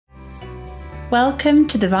Welcome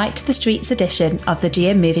to the Right to the Streets edition of the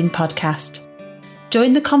GM Moving podcast.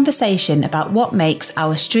 Join the conversation about what makes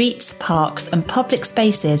our streets, parks and public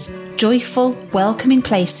spaces joyful, welcoming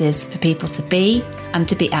places for people to be and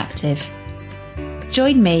to be active.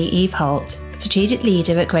 Join me, Eve Holt, strategic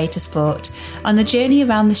leader at Greater Sport, on the journey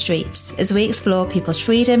around the streets as we explore people's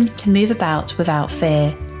freedom to move about without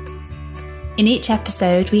fear. In each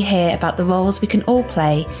episode, we hear about the roles we can all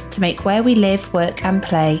play to make where we live, work and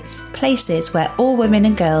play places where all women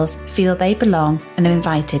and girls feel they belong and are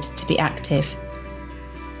invited to be active.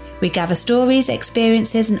 We gather stories,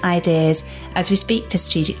 experiences and ideas as we speak to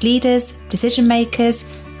strategic leaders, decision makers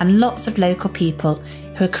and lots of local people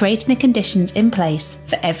who are creating the conditions in place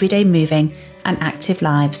for everyday moving and active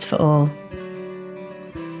lives for all.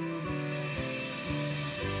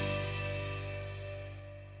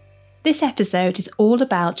 This episode is all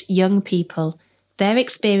about young people, their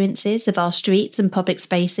experiences of our streets and public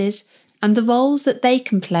spaces, and the roles that they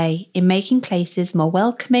can play in making places more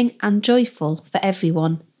welcoming and joyful for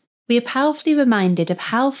everyone. We are powerfully reminded of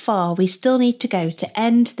how far we still need to go to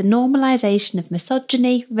end the normalisation of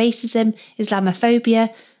misogyny, racism,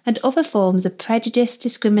 Islamophobia, and other forms of prejudice,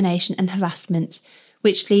 discrimination and harassment,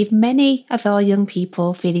 which leave many of our young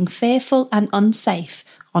people feeling fearful and unsafe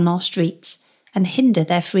on our streets and hinder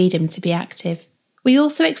their freedom to be active. We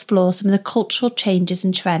also explore some of the cultural changes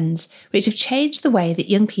and trends which have changed the way that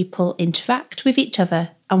young people interact with each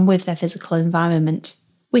other and with their physical environment.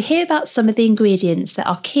 We hear about some of the ingredients that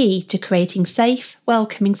are key to creating safe,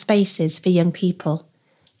 welcoming spaces for young people,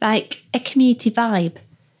 like a community vibe,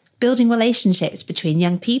 building relationships between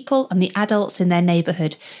young people and the adults in their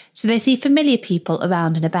neighbourhood so they see familiar people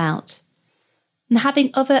around and about, and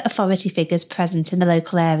having other authority figures present in the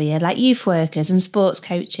local area like youth workers and sports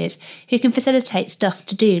coaches who can facilitate stuff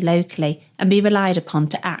to do locally and be relied upon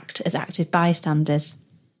to act as active bystanders.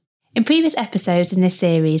 In previous episodes in this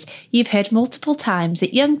series, you've heard multiple times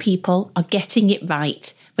that young people are getting it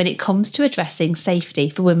right when it comes to addressing safety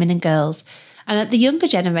for women and girls, and that the younger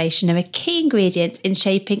generation are a key ingredient in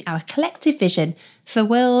shaping our collective vision for a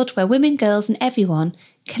world where women, girls and everyone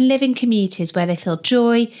can live in communities where they feel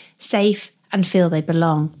joy, safe and feel they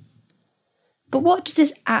belong. But what does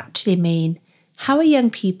this actually mean? How are young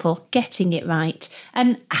people getting it right?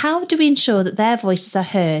 And how do we ensure that their voices are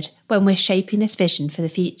heard when we're shaping this vision for the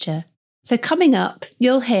future? So coming up,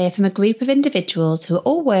 you'll hear from a group of individuals who are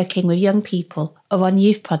all working with young people or on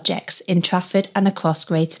youth projects in Trafford and across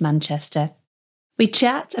Greater Manchester. We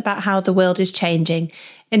chat about how the world is changing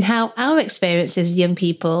and how our experiences as young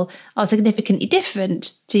people are significantly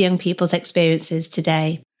different to young people's experiences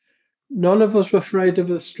today. None of us were afraid of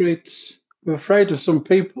the streets. We were afraid of some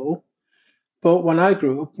people, but when I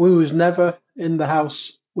grew up, we was never in the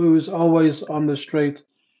house. We was always on the street,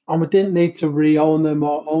 and we didn't need to re-own them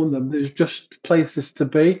or own them. There was just places to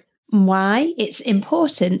be. Why it's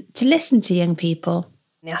important to listen to young people.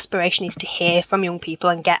 The aspiration is to hear from young people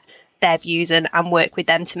and get their views and work with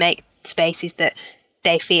them to make spaces that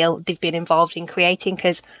they feel they've been involved in creating.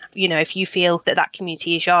 Because, if you feel that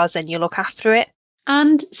community is yours, then you look after it.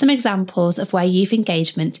 And some examples of where youth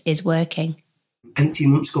engagement is working.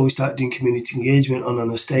 18 months ago, we started doing community engagement on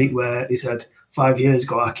an estate where they said 5 years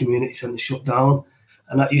ago our community centre shut down.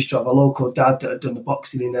 And that used to have a local dad that had done the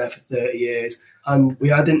boxing in there for 30 years. And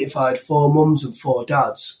we identified 4 mums and 4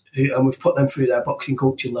 dads, and we've put them through their boxing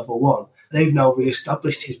coaching level 1. They've now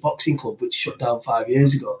re-established his boxing club, which shut down 5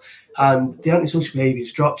 years ago. And the antisocial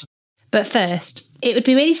behaviours dropped. But first, it would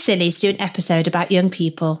be really silly to do an episode about young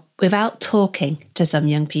people without talking to some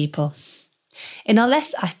young people. In our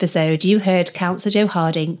last episode, you heard Councillor Joe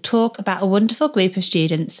Harding talk about a wonderful group of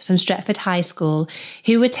students from Stretford High School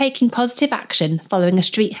who were taking positive action following a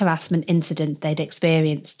street harassment incident they'd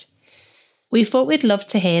experienced. We thought we'd love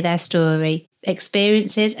to hear their story,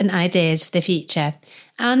 experiences and ideas for the future,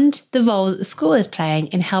 and the role that the school is playing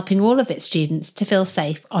in helping all of its students to feel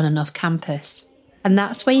safe on and off campus. And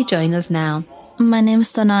that's where you join us now. My name's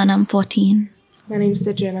Sana and I'm 14. My name's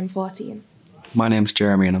Sidra and I'm 14. My name's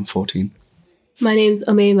Jeremy and I'm 14. My name's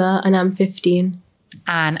Umaima and I'm 15.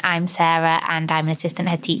 And I'm Sarah and I'm an assistant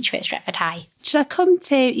head teacher at Stretford High. Should I come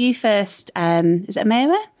to you first? Is it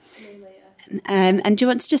Umaima? And do you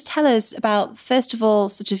want to just tell us about, first of all,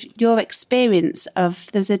 sort of your experience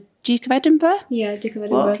of, there's a Duke of Edinburgh? Yeah, Duke of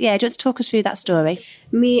Edinburgh. Yeah, do you want to talk us through that story?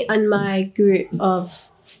 Me and my group of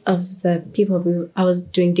the people I was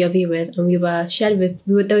doing DLV with, and we were shared with,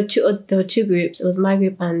 there were two groups. It was my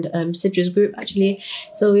group and Sidra's group, actually.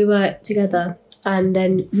 So we were together And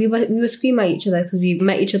then we were screaming at each other because we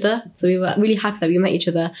met each other. So we were really happy that we met each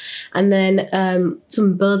other. And then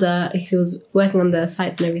some builder who was working on the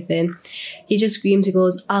sites and everything, he just screamed, he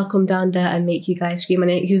goes, "I'll come down there and make you guys scream."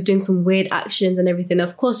 And he was doing some weird actions and everything.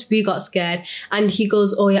 Of course, we got scared. And he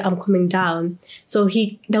goes, "Oh yeah, I'm coming down." So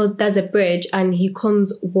there's a bridge and he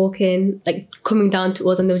comes walking, like coming down to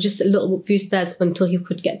us. And there was just a little few stairs until he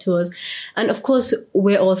could get to us. And of course,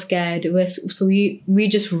 we're all scared. So we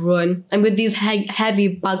just run. And with these heavy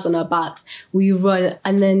bags on our backs, we run.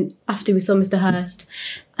 And then after we saw Mr. Hurst,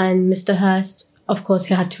 and Mr. Hurst, of course,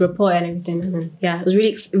 he had to report and everything. And then, yeah, it was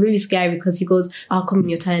really, really scary because he goes, "I'll come in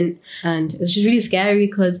your tent." And it was just really scary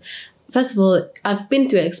because, first of all, I've been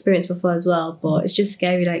through an experience before as well, but it's just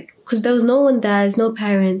scary, like, because there was no one there, there's no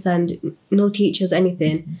parents and no teachers,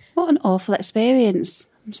 anything. What an awful experience.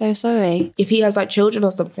 I'm so sorry. If he has like children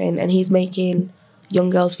or something and he's making young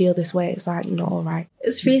girls feel this way, it's like not all right.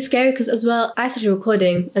 It's really scary because as well, I started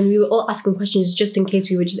recording and we were all asking questions just in case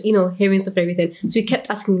we were just, hearing stuff and everything. So we kept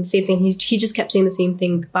asking the same thing. He just kept saying the same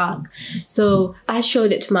thing back. So I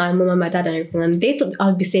showed it to my mum and my dad and everything, and they thought I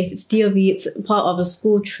would be safe. It's DOV, it's part of a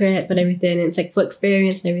school trip and everything. And it's like for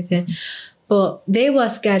experience and everything. But they were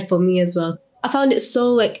scared for me as well. I found it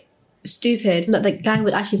so like stupid that the guy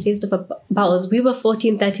would actually say stuff about us. We were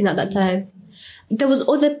 14, 13 at that time. There was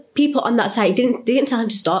other people on that side. They didn't tell him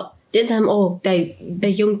to stop. They didn't tell him, "Oh, they're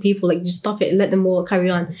young people, like just stop it and let them all carry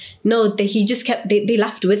on." No, he just kept, they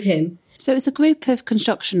laughed with him. So it was a group of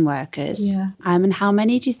construction workers. Yeah. And how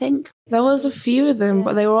many do you think? There was a few of them,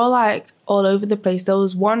 but they were all like all over the place. There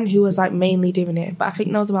was one who was like mainly doing it, but I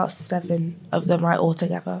think there was about 7 of them like all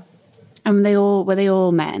together. And were they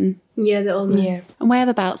all men? Yeah, they're all men. Yeah. And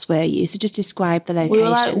whereabouts were you? So just describe the location. We were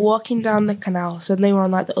like walking down the canal, so they were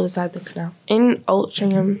on like the other side of the canal. In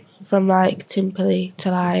Altrincham, from like Timperley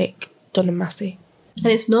to like Dunham Massey.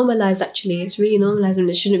 And it's normalised actually. It's really normalised when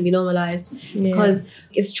it shouldn't be normalised. Yeah. Because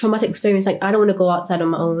it's a traumatic experience. Like I don't want to go outside on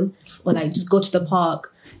my own or like just go to the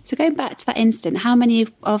park. So going back to that incident, how many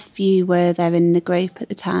of you were there in the group at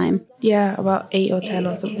the time? Yeah, about 8 or 10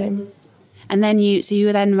 or something. And then you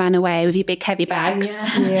then ran away with your big heavy bags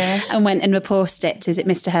Yeah. and went and reported it to, is it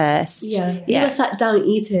Mr. Hurst? Yeah. We were sat down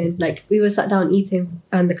eating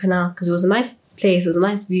on the canal because it was a nice place, it was a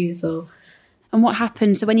nice view. So. And what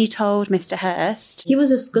happened? So when you told Mr. Hurst? He was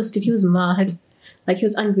disgusted, he was mad. Like he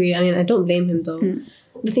was angry. I mean, I don't blame him though.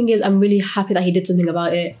 The thing is, I'm really happy that he did something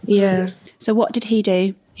about it. Yeah. So what did he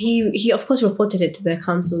do? He of course reported it to the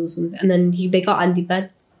council or something. And then they got Andy Bed.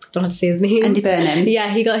 I don't have to say his name. Andy Burnham. Yeah,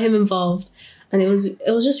 he got him involved. And it was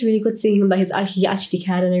just really good seeing him that he actually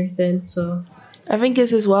cared and everything. So I think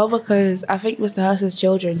it's as well because I think Mr. Hurst has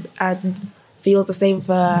children and feels the same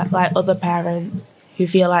for like other parents who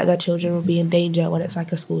feel like their children will be in danger when it's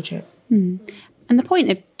like a school trip. And the point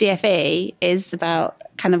of DFE is about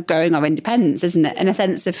kind of growing our independence, isn't it? And a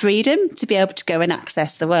sense of freedom to be able to go and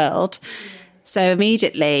access the world. So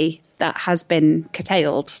immediately that has been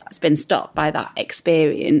curtailed. It's been stopped by that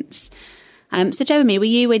experience. So Jeremy, were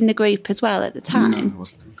you in the group as well at the time? No, I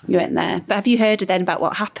wasn't. You weren't there. But have you heard then about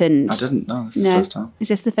what happened? I didn't, no. This is the first time. Is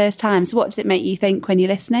this the first time? So what does it make you think when you're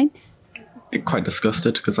listening? I'm quite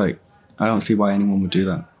disgusted because I don't see why anyone would do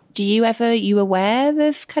that. You aware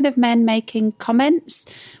of kind of men making comments,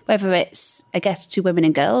 whether it's, I guess, to women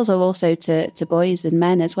and girls or also to boys and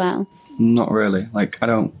men as well? Not really. Like, I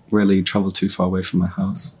don't really travel too far away from my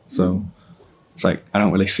house. So it's like, I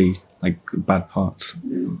don't really see like bad parts.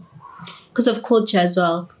 because of culture as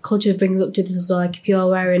well. Culture brings up to this as well. Like if you're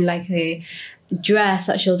wearing like a dress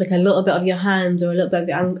that shows like a little bit of your hands or a little bit of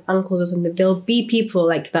your ankles or something, there'll be people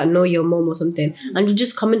like that know your mum or something and you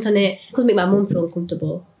just comment on it. It could make my mum feel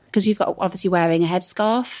uncomfortable. Because you've got obviously wearing a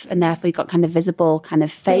headscarf and therefore you've got kind of visible kind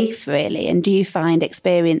of faith really. And do you find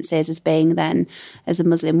experiences as being then, as a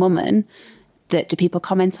Muslim woman, do people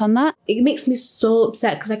comment on that? It makes me so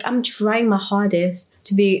upset because like I'm trying my hardest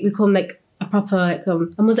to become like a proper like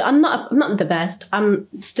a Muslim. I'm not the best. I'm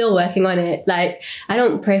still working on it. Like I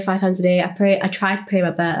don't pray 5 times a day. I try to pray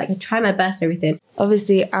my best. Like I try my best and everything.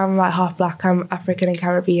 Obviously I'm like half black, I'm African and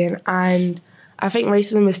Caribbean, and I think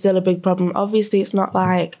racism is still a big problem. Obviously, it's not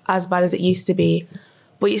like as bad as it used to be,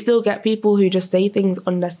 but you still get people who just say things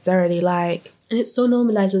unnecessarily, like. And it's so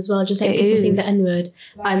normalised as well, just like people saying the N-word,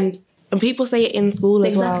 and people say it in school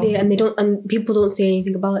as well. Exactly, and people don't say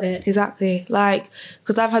anything about it. Exactly, like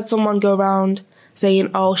because I've had someone go around saying,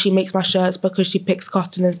 "Oh, she makes my shirts because she picks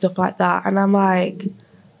cotton and stuff like that," and I'm like,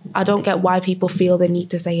 I don't get why people feel the need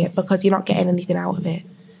to say it because you're not getting anything out of it.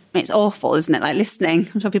 It's awful, isn't it? Like listening,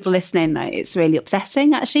 I'm sure people listening, like, it's really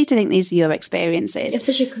upsetting actually to think these are your experiences.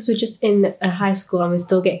 Especially because we're just in a high school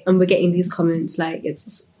and we're getting these comments. Like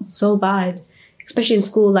it's so bad. especially in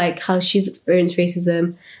school, like how she's experienced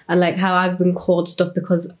racism and like how I've been called stuff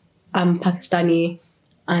because I'm Pakistani,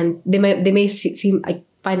 and they may seem like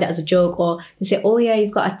find it as a joke, or they say, oh yeah,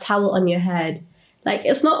 you've got a towel on your head. Like,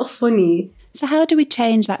 it's not funny. So how do we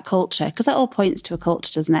change that culture? Because that all points to a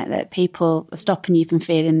culture, doesn't it? That people are stopping you from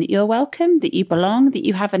feeling that you're welcome, that you belong, that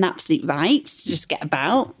you have an absolute right to just get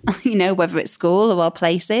about, you know, whether it's school or our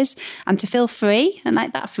places, and to feel free. And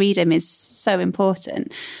like that freedom is so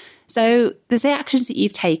important. So there's the actions that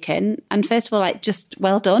you've taken. And first of all, like, just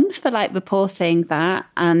well done for like reporting that.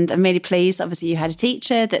 And I'm really pleased, obviously, you had a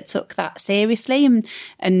teacher that took that seriously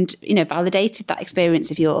and you know, validated that experience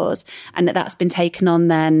of yours, and that's been taken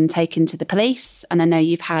to the police. And I know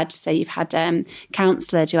you've had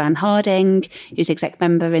Councillor Joanne Harding, who's exec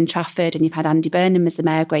member in Trafford, and you've had Andy Burnham as the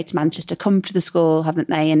Mayor of Greater Manchester come to the school, haven't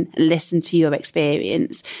they, and listen to your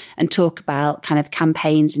experience and talk about kind of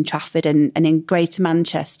campaigns in Trafford and in Greater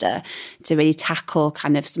Manchester to really tackle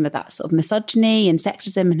kind of some of that sort of misogyny and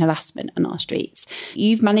sexism and harassment on our streets.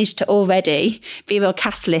 You've managed to already be a real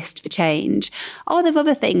catalyst for change. Are there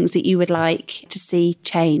other things that you would like to see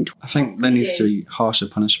change? I think there needs to be harsher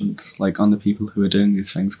punishments like on the people who are doing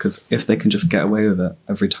these things, because if they can just get away with it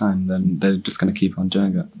every time, then they're just going to keep on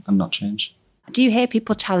doing it and not change. Do you hear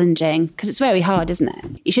people challenging? Because it's very hard, isn't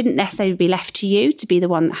it? It shouldn't necessarily be left to you to be the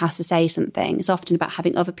one that has to say something. It's often about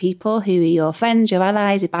having other people who are your friends, your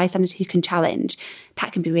allies, your bystanders who can challenge.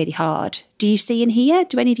 That can be really hard. Do you see and hear?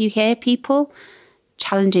 Do any of you hear people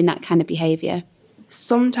challenging that kind of behaviour?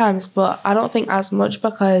 Sometimes, but I don't think as much,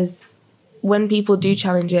 because when people do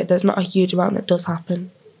challenge it, there's not a huge amount that does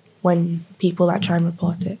happen when people like try and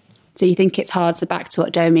report it. So you think it's hard, so back to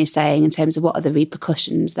what Domi is saying in terms of what are the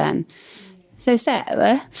repercussions then? So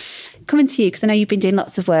Sarah, coming to you, because I know you've been doing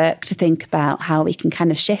lots of work to think about how we can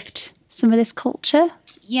kind of shift some of this culture.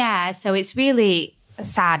 Yeah, so it's really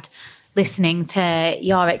sad listening to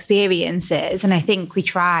your experiences, and I think we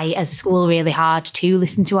try as a school really hard to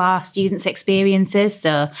listen to our students' experiences.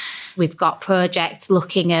 So we've got projects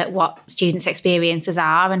looking at what students' experiences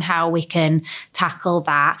are and how we can tackle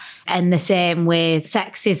that, and the same with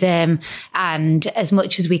sexism, and as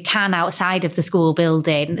much as we can outside of the school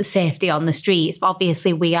building, safety on the streets. But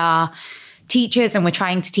obviously we are teachers and we're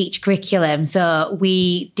trying to teach curriculum. So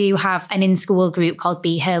we do have an in-school group called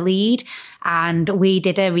Be Her Lead, and we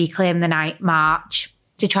did a Reclaim the Night march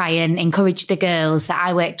to try and encourage the girls that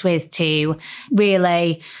I worked with to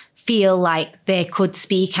really feel like they could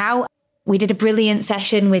speak out. We did a brilliant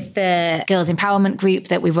session with the girls empowerment group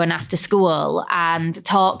that we run after school, and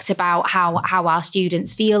talked about how our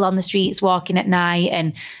students feel on the streets walking at night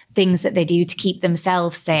and things that they do to keep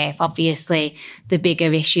themselves safe. Obviously, the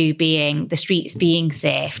bigger issue being the streets being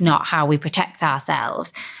safe, not how we protect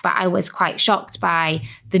ourselves. But I was quite shocked by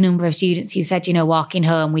the number of students who said, you know, walking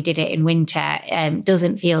home, we did it in winter,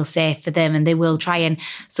 doesn't feel safe for them, and they will try and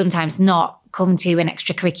sometimes not come to an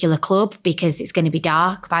extracurricular club because it's going to be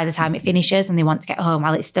dark by the time it finishes and they want to get home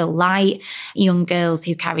while it's still light. Young girls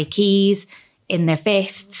who carry keys in their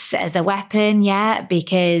fists as a weapon,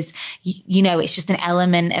 because, you know, it's just an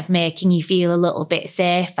element of making you feel a little bit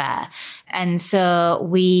safer. And so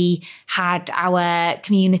we had our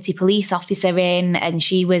community police officer in, and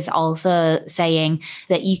she was also saying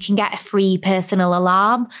that you can get a free personal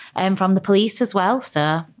alarm from the police as well.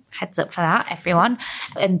 So heads up for that, everyone.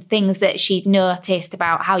 And things that she'd noticed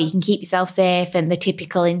about how you can keep yourself safe and the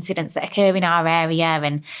typical incidents that occur in our area,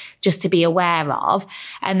 and just to be aware of.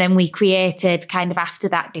 And then we created, kind of after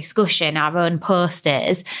that discussion, our own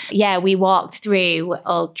posters. Yeah, we walked through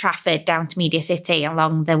Old Trafford down to Media City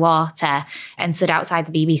along the water and stood outside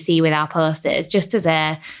the BBC with our posters, just as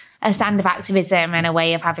a stand of activism and a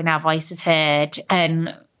way of having our voices heard,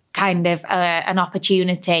 and kind of an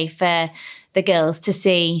opportunity for the girls to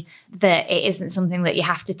see that it isn't something that you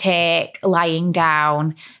have to take lying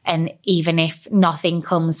down. And even if nothing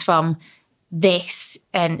comes from this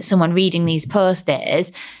and someone reading these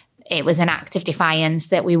posters, it was an act of defiance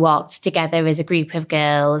that we walked together as a group of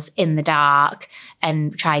girls in the dark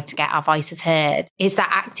and tried to get our voices heard. It's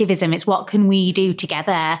that activism. It's what can we do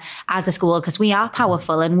together as a school, because we are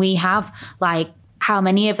powerful and we have, like, how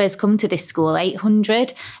many of us come to this school?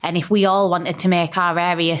 800. And if we all wanted to make our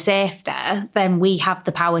area safer, then we have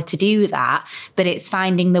the power to do that. But it's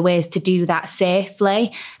finding the ways to do that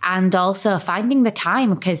safely, and also finding the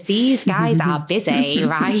time, because these guys are busy,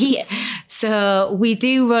 right? So we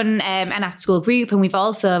do run an after-school group, and we've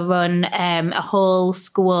also run a whole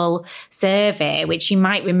school survey, which you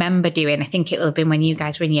might remember doing. I think it will have been when you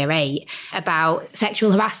guys were in year 8, about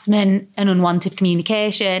sexual harassment and unwanted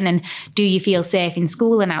communication, and do you feel safe in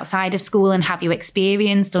school and outside of school, and have you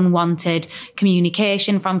experienced unwanted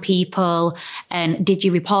communication from people, and did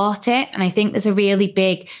you report it? And I think there's a really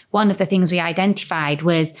big, one of the things we identified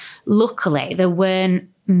was, luckily there weren't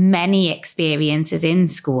many experiences in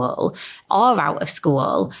school or out of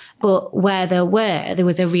school, but where there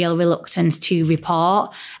was a real reluctance to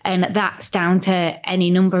report. And that's down to any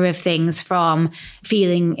number of things, from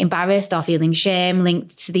feeling embarrassed or feeling shame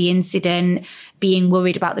linked to the incident, being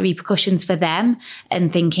worried about the repercussions for them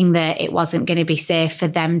and thinking that it wasn't going to be safe for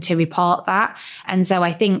them to report that. And so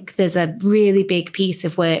I think there's a really big piece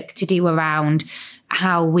of work to do around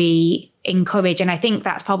how we encourage, and I think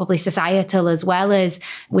that's probably societal as well as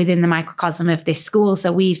within the microcosm of this school.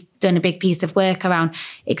 So we've done a big piece of work around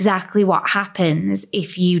exactly what happens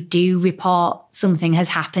if you do report something has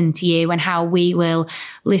happened to you, and how we will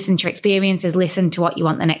listen to your experiences, listen to what you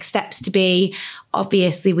want the next steps to be.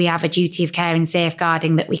 Obviously, we have a duty of care and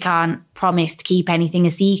safeguarding that we can't promise to keep anything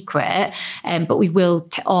a secret, but we will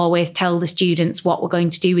always tell the students what we're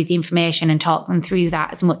going to do with the information and talk them through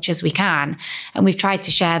that as much as we can. And we've tried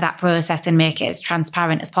to share that process and make it as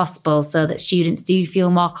transparent as possible so that students do feel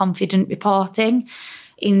more confident reporting.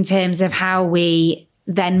 In terms of how we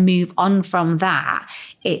then move on from that,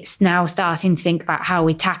 it's now starting to think about how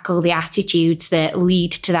we tackle the attitudes that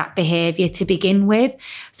lead to that behaviour to begin with.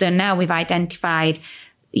 So now we've identified,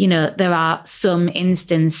 there are some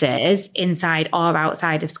instances inside or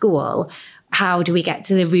outside of school. How do we get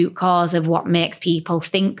to the root cause of what makes people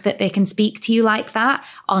think that they can speak to you like that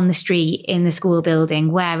on the street, in the school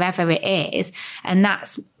building, wherever it is? And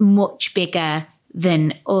that's much bigger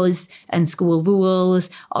than us and school rules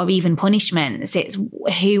or even punishments. It's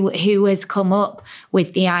who has come up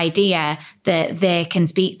with the idea that they can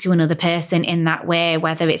speak to another person in that way,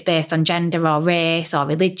 whether it's based on gender or race or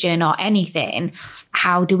religion or anything.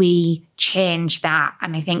 How do we change that?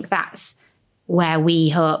 And I think that's where we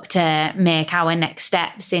hope to make our next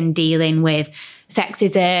steps in dealing with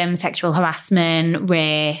sexism, sexual harassment,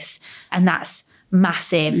 race, and that's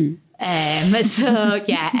massive. So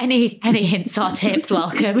yeah, any hints or tips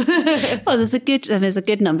welcome. Well, there's a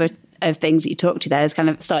good number of things that you talk to there. Is kind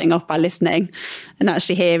of starting off by listening and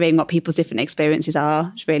actually hearing what people's different experiences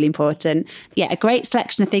are. It's really important. Yeah, a great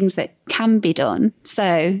selection of things that can be done.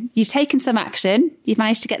 So you've taken some action. You've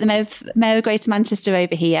managed to get the Mayor of Greater Manchester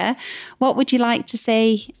over here. What would you like to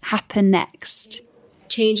see happen next?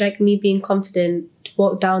 Change, like me being confident to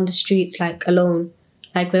walk down the streets like alone,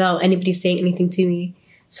 like without anybody saying anything to me.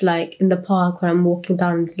 So like in the park when I'm walking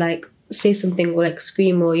down, to like say something or like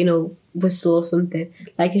scream or, whistle or something.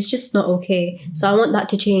 Like it's just not okay. So I want that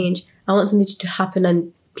to change. I want something to happen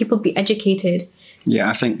and people be educated. Yeah,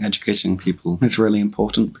 I think educating people is really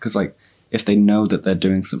important because like if they know that they're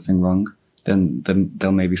doing something wrong, then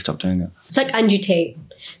they'll maybe stop doing it. It's like Andrew Tate.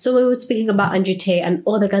 So we were speaking about Andrew Tate and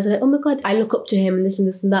all the guys are like, oh my God, I look up to him and this and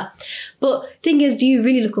this and that. But thing is, do you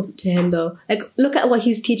really look up to him though? Like look at what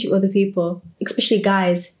he's teaching other people, especially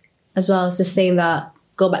guys as well. Just saying that,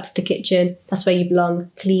 go back to the kitchen, that's where you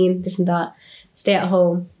belong, clean, this and that, stay at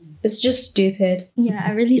home. It's just stupid. Yeah,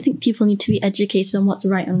 I really think people need to be educated on what's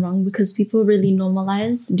right and wrong because people really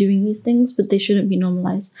normalize doing these things, but they shouldn't be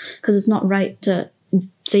normalized because it's not right to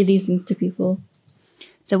say these things to people.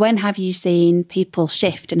 So when have you seen people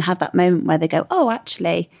shift and have that moment where they go, oh,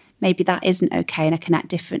 actually, maybe that isn't okay and I can act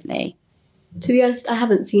differently? To be honest, I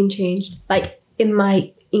haven't seen change. Like in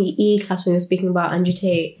my EE class when we were speaking about Andrew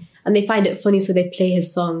Tate, and they find it funny, so they play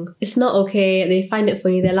his song. It's not okay. They find it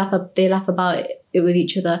funny. They laugh about it with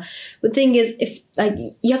each other. But the thing is, if like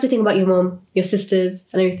you have to think about your mom, your sisters,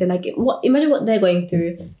 and everything. Like, imagine what they're going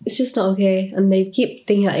through. It's just not okay, and they keep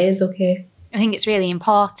thinking that it is okay. I think it's really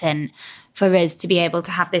important for us to be able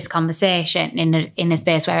to have this conversation in a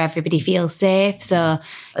space where everybody feels safe. So,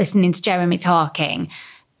 listening to Jeremy talking,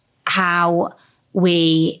 how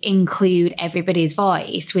we include everybody's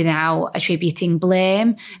voice without attributing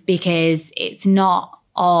blame, because it's not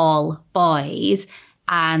all boys.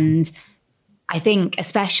 And I think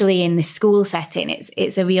especially in this school setting,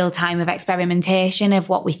 it's a real time of experimentation of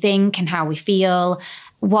what we think and how we feel.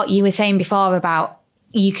 What you were saying before about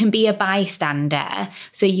you can be a bystander,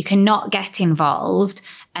 so you can not get involved,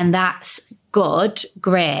 and that's good,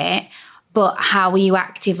 great. But how are you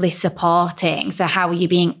actively supporting? So how are you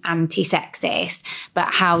being anti-sexist?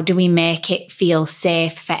 But how do we make it feel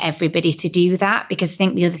safe for everybody to do that? Because I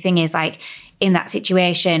think the other thing is like in that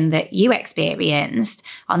situation that you experienced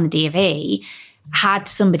on the D of E, had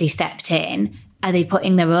somebody stepped in, are they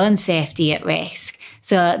putting their own safety at risk?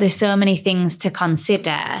 So there's so many things to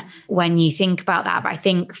consider when you think about that. But I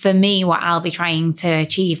think for me, what I'll be trying to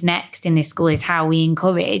achieve next in this school is how we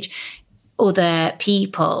encourage other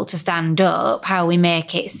people to stand up, how we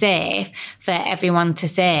make it safe for everyone to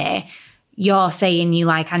say, you're saying you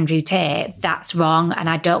like Andrew Tate, that's wrong, and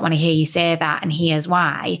I don't want to hear you say that, and here's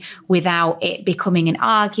why, without it becoming an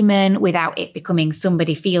argument, without it becoming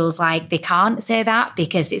somebody feels like they can't say that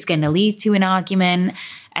because it's going to lead to an argument.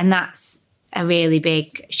 And that's a really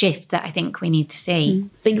big shift that I think we need to see.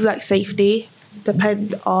 Things like safety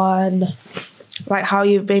depend on like how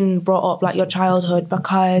you've been brought up, like your childhood,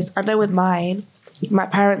 because I know with mine, my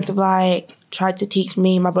parents have like tried to teach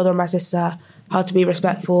me, my brother and my sister, how to be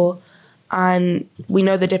respectful, and we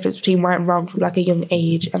know the difference between right and wrong from like a young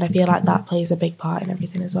age, and I feel like that plays a big part in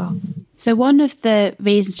everything as well. So one of the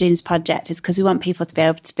reasons doing this project is because we want people to be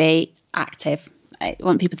able to be active. We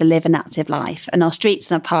want people to live an active life, and our streets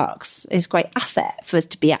and our parks is a great asset for us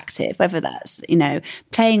to be active, whether that's, you know,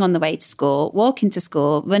 playing on the way to school, walking to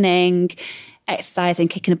school, running, exercising,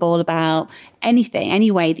 kicking a ball about, anything,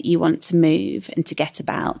 any way that you want to move and to get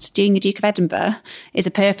about. Doing the Duke of Edinburgh is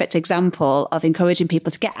a perfect example of encouraging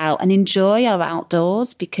people to get out and enjoy our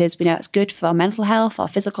outdoors, because we know it's good for our mental health, our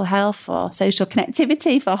physical health, our social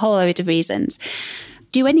connectivity, for a whole load of reasons.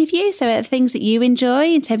 Do any of you? So are there things that you enjoy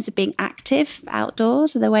in terms of being active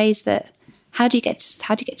outdoors? Are there ways that, how do you get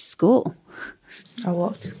to school? I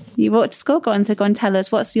walked. You walked to school? Go on and tell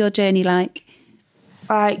us, what's your journey like?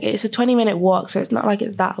 Like, it's a 20-minute walk, so it's not like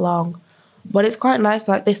it's that long. But it's quite nice.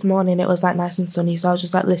 Like this morning, it was like nice and sunny, so I was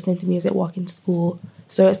just like listening to music, walking to school.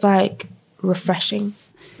 So it's like refreshing.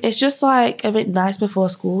 It's just like a bit nice before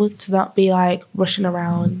school to not be like rushing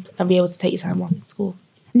around and be able to take your time walking to school.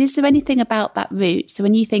 And is there anything about that route? So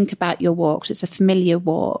when you think about your walks, it's a familiar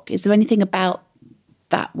walk. Is there anything about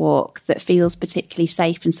that walk that feels particularly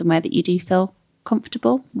safe and somewhere that you do feel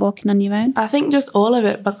comfortable walking on your own? I think just all of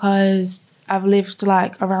it, because I've lived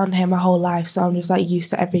like around here my whole life, so I'm just like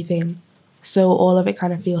used to everything. So all of it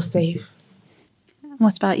kind of feels safe.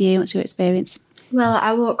 What about you? What's your experience? Well,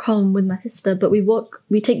 I walk home with my sister, but we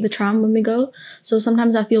take the tram when we go. So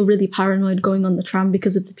sometimes I feel really paranoid going on the tram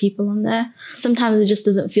because of the people on there. Sometimes it just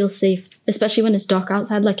doesn't feel safe, especially when it's dark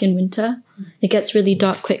outside, like in winter. It gets really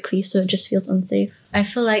dark quickly, so it just feels unsafe. I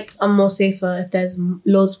feel like I'm more safer if there's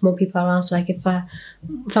loads more people around. So like if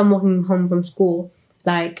I'm walking home from school,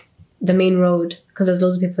 like the main road, because there's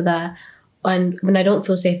loads of people there. And when I don't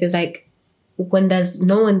feel safe is like when there's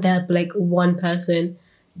no one there but like one person,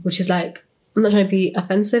 which is like, I'm not trying to be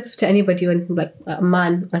offensive to anybody or anything, like a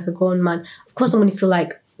man, like a grown man. Of course, I'm going to feel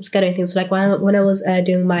like scared or anything. So like when I was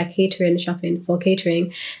doing my catering shopping for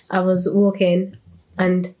catering, I was walking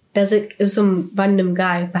and there's some random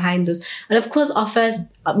guy behind us. And of course, I'm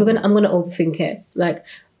going to overthink it. Like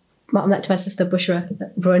I'm like to my sister, Bushra,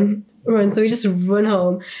 run. So we just run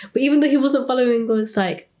home. But even though he wasn't following us,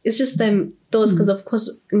 like it's just those because of course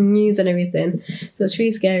news and everything, so it's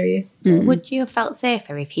really scary. Would you have felt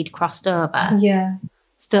safer if he'd crossed over? Yeah.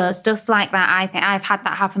 So stuff like that, I think I've had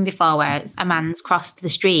that happen before, where a man's crossed the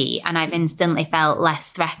street and I've instantly felt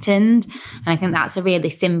less threatened. And I think that's a really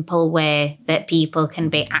simple way that people can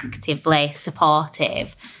be actively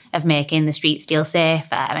supportive of making the streets feel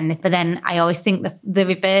safer. But then I always think the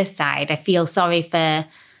reverse side, I feel sorry for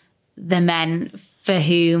the men for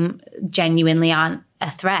whom genuinely aren't a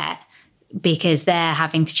threat, because they're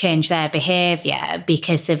having to change their behaviour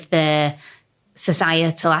because of the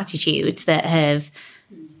societal attitudes that have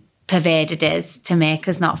pervaded us to make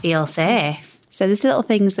us not feel safe. So there's little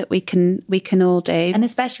things that we can all do, and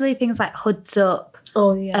especially things like hoods up.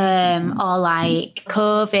 Oh yeah. Or like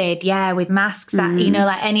COVID, yeah, with masks. That you know,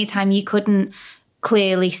 like anytime you couldn't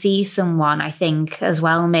clearly see someone, I think as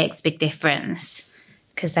well makes a big difference.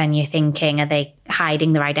 Because then you're thinking, are they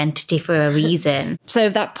hiding their identity for a reason? So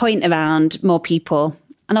that point around more people,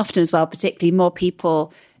 and often as well, particularly more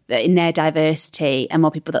people in their diversity and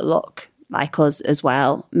more people that look like us as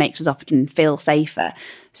well, makes us often feel safer.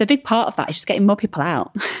 So a big part of that is just getting more people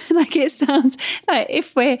out. Like it sounds like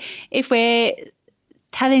if we're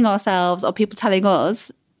telling ourselves or people telling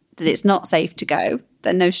us that it's not safe to go,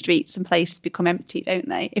 then those streets and places become empty, don't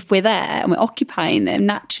they? If we're there and we're occupying them,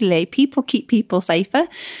 naturally, people keep people safer.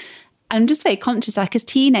 I'm just very conscious, like as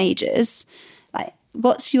teenagers, like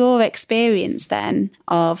what's your experience then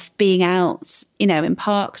of being out, you know, in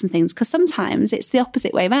parks and things? Because sometimes it's the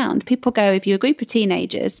opposite way around. People go, if you're a group of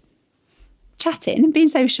teenagers, chatting and being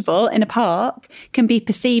sociable in a park can be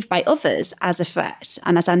perceived by others as a threat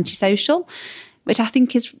and as antisocial, which I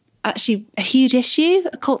think is actually a huge issue,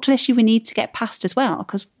 a cultural issue we need to get past as well,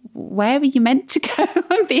 because where are you meant to go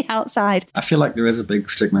and be outside? I feel like there is a big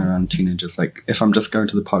stigma around teenagers. Like, if I'm just going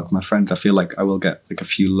to the park with my friends, I feel like I will get like a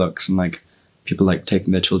few looks and like people like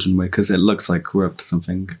taking their children away because it looks like we're up to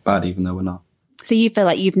something bad, even though we're not. So you feel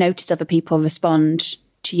like you've noticed other people respond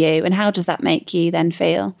to you, and how does that make you then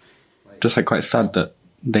feel? Just like quite sad that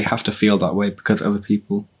they have to feel that way because other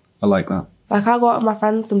people are like that. Like, I go out with my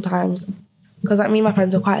friends sometimes because like me and my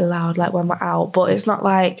friends are quite loud, like when we're out, but it's not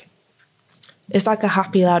like, it's like a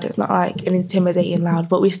happy loud, it's not like an intimidating loud,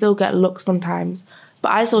 but we still get looks sometimes.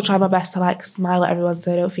 But I still try my best to like smile at everyone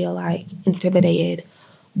so I don't feel like intimidated.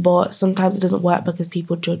 But sometimes it doesn't work because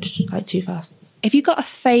people judge like too fast. If you've got a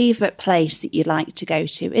favourite place that you like to go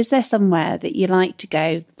to, is there somewhere that you like to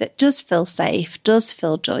go that does feel safe, does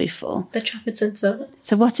feel joyful? The Trafford Centre.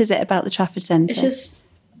 So what is it about the Trafford Centre? It's just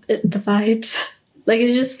the vibes. Like,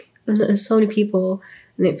 it's just, there's so many people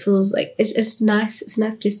and it feels like it's nice. It's a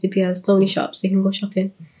nice place to be. There's so many shops, you can go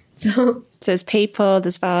shopping. So there's people,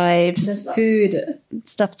 there's vibes. There's food.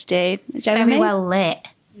 Stuff to do. It's very well lit.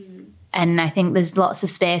 And I think there's lots of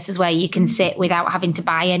spaces where you can sit without having to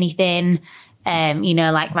buy anything, you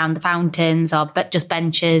know, like around the fountains or just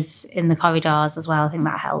benches in the corridors as well. I think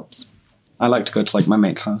that helps. I like to go to like my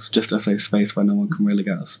mate's house, just a safe space where no one can really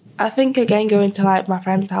get us. I think again going to like my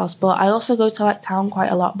friend's house, but I also go to like town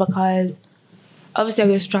quite a lot because obviously I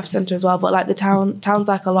go to Trafford Centre as well, but like the town's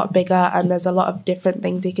like a lot bigger and there's a lot of different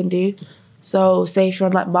things you can do. So say if you're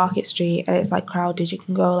on like Market Street and it's like crowded, you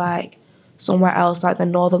can go like somewhere else, like the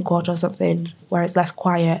Northern Quarter or something, where it's less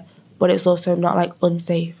quiet, but it's also not like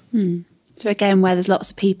unsafe. So again, where there's lots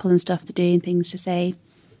of people and stuff to do and things to say.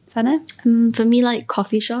 Sana? For me, like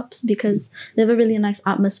coffee shops, because they have a really nice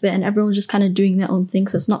atmosphere and everyone's just kind of doing their own thing,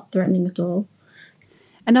 so it's not threatening at all.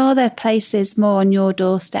 And are there places more on your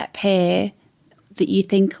doorstep here that you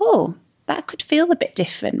think, oh, that could feel a bit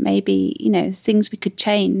different? Maybe, you know, things we could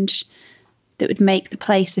change that would make the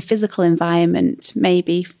place, the physical environment,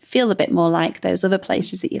 maybe feel a bit more like those other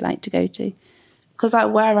places that you like to go to? Because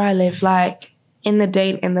like where I live, like in the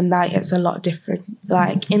day and in the night, it's a lot different.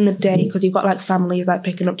 Like in the day, because you've got like families like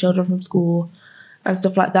picking up children from school and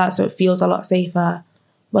stuff like that, so it feels a lot safer.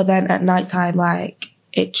 But then at night time, like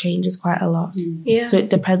it changes quite a lot. Yeah. So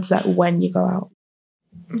it depends like when you go out.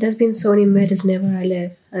 There's been so many murders near where I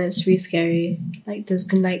live and it's really scary. Like there's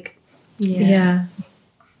been like, yeah.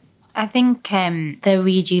 I think the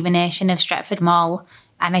rejuvenation of Stretford Mall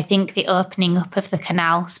and I think the opening up of the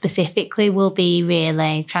canal specifically will be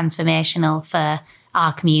really transformational for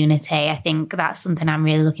our community. I think that's something I'm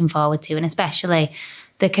really looking forward to, and especially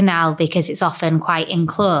the canal because it's often quite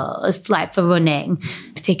enclosed, like for running,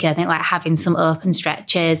 particularly I think like having some open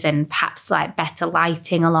stretches and perhaps like better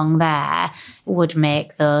lighting along there would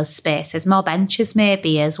make those spaces, more benches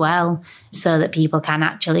maybe as well, so that people can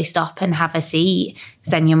actually stop and have a seat,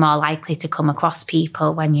 because then you're more likely to come across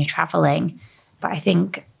people when you're travelling. But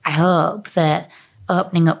I hope that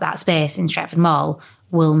opening up that space in Stretford Mall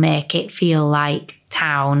will make it feel like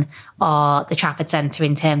town or the Trafford Centre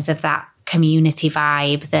in terms of that community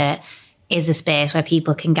vibe that is a space where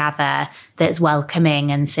people can gather that's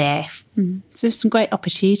welcoming and safe. So there's some great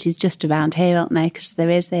opportunities just around here, aren't there? Because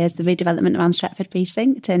there's the redevelopment around Stretford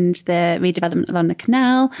Precinct and the redevelopment along the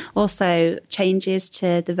canal. Also changes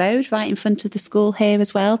to the road right in front of the school here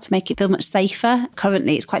as well to make it feel much safer.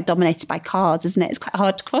 Currently it's quite dominated by cars, isn't it? It's quite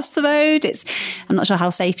hard to cross the road. I'm not sure how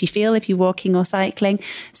safe you feel if you're walking or cycling.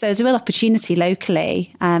 So there's a real opportunity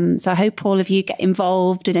locally. So I hope all of you get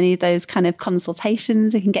involved in any of those kind of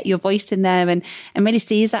consultations and can get your voice in there and really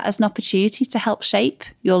sees that as an opportunity to help shape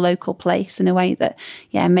your local place in a way that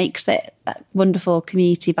makes it a wonderful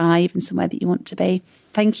community vibe and somewhere that you want to be.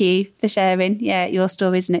 Thank you for sharing your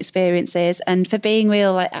stories and experiences and for being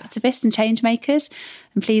real activists and change makers,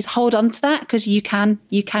 and please hold on to that because you can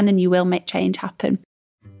and you will make change happen.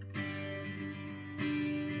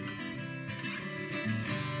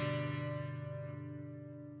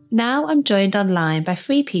 Now I'm joined online by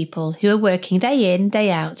 3 people who are working day in,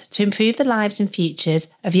 day out to improve the lives and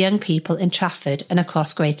futures of young people in Trafford and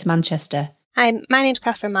across Greater Manchester. Hi, my name's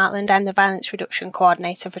Catherine Martland. I'm the Violence Reduction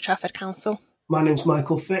Coordinator for Trafford Council. My name's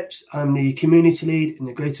Michael Phipps. I'm the Community Lead in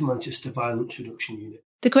the Greater Manchester Violence Reduction Unit.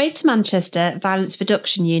 The Greater Manchester Violence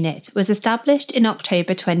Reduction Unit was established in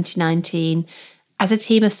October 2019 as a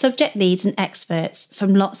team of subject leads and experts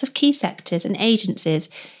from lots of key sectors and agencies,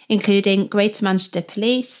 including Greater Manchester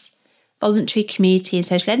Police, voluntary community and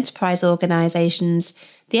social enterprise organisations,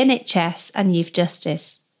 the NHS and Youth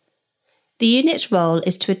Justice. The unit's role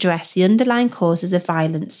is to address the underlying causes of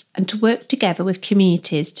violence and to work together with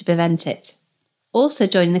communities to prevent it. Also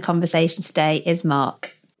joining the conversation today is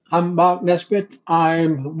Mark. I'm Mark Nesbitt.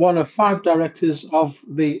 I'm one of 5 directors of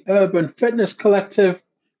the Urban Fitness Collective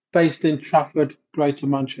based in Trafford, Greater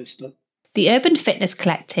Manchester. The Urban Fitness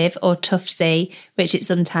Collective, or TUFC, which it's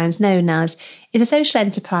sometimes known as, is a social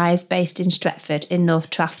enterprise based in Stretford in North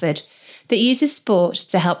Trafford that uses sport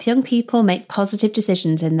to help young people make positive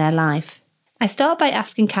decisions in their life. I start by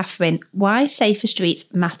asking Catherine why safer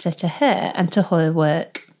streets matter to her and to her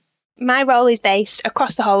work. My role is based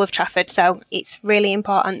across the whole of Trafford, so it's really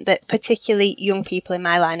important that particularly young people in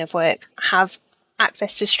my line of work have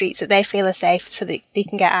access to streets that they feel are safe so that they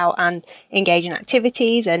can get out and engage in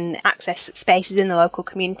activities and access spaces in the local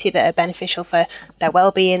community that are beneficial for their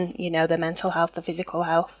well-being, their mental health, their physical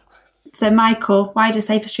health. So Michael, why do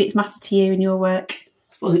safer streets matter to you in your work?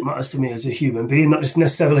 I suppose it matters to me as a human being, not just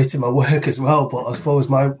necessarily to my work as well, but I suppose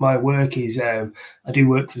my work is, I do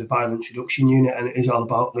work for the Violence Reduction Unit, and it is all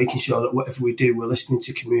about making sure that whatever we do, we're listening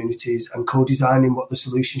to communities and co-designing what the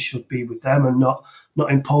solution should be with them and not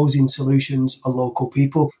imposing solutions on local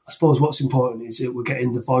people. I suppose what's important is that we're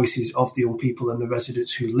getting the voices of the young people and the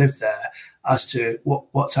residents who live there as to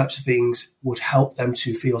what types of things would help them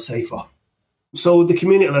to feel safer. So the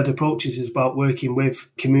community-led approaches is about working with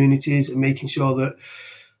communities and making sure that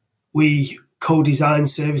we co-design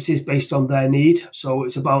services based on their need. So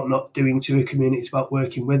it's about not doing to a community, it's about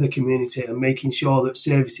working with a community and making sure that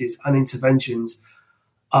services and interventions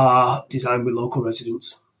are designed with local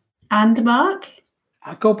residents. And Mark?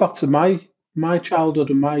 I go back to my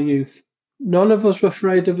childhood and my youth. None of us were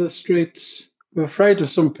afraid of the streets. We were afraid of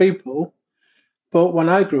some people. But when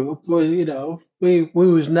I grew up, we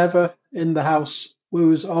was never in the house. We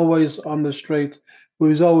was always on the street. We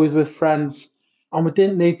was always with friends. And we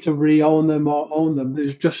didn't need to re-own them or own them.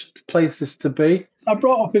 There's just places to be. I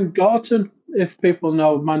brought up in Gorton, if people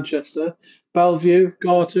know Manchester. Bellevue,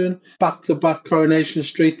 Gorton, back-to-back Coronation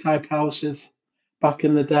Street type houses back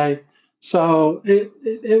in the day. So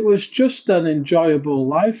it was just an enjoyable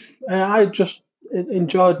life. I just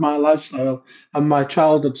enjoyed my lifestyle and my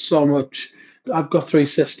childhood so much. I've got 3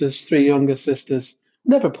 sisters, 3 younger sisters.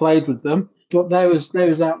 Never played with them, but they was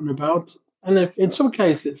out and about. And if in some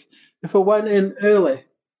cases, if I went in early,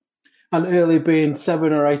 and early being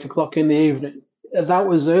 7 or 8 o'clock in the evening, that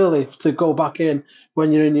was early to go back in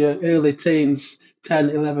when you're in your early teens, 10,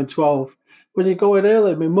 11, 12. When you go in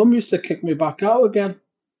early, my mum used to kick me back out again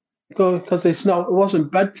because it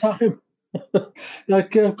wasn't bedtime.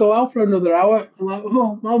 Go out for another hour. I'm like,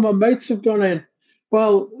 oh, my mates have gone in.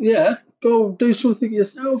 Well, yeah, go do something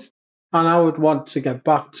yourself. And I would want to get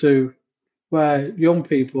back to where young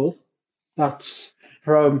people, that's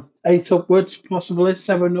from 8 upwards, possibly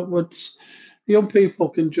 7 upwards, young people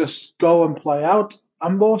can just go and play out.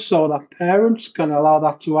 And more so that parents can allow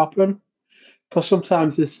that to happen. Because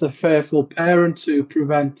sometimes it's the fearful parent who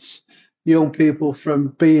prevents young people from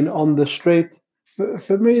being on the street.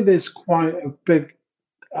 For me, there's quite a big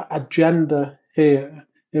agenda here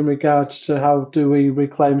in regards to how do we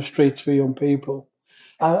reclaim streets for young people.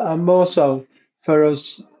 And more so for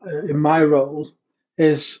us in my role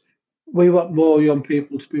is we want more young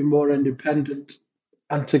people to be more independent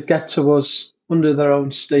and to get to us under their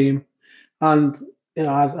own steam. And,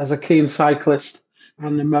 as a keen cyclist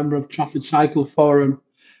and a member of Trafford Cycle Forum,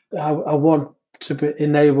 I want to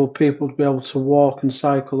enable people to be able to walk and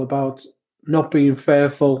cycle about not being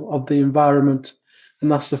fearful of the environment.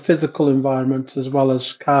 And that's the physical environment as well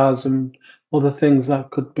as cars and other things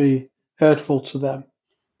that could be hurtful to them.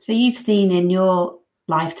 So you've seen in your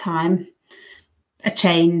lifetime a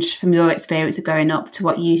change from your experience of growing up to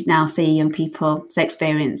what you now see young people's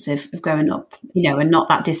experience of growing up, and not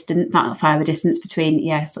that far of a distance between,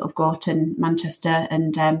 sort of Gorton, Manchester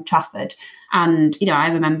and Trafford. And,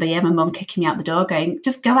 I remember, my mum kicking me out the door going,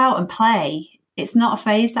 just go out and play. It's not a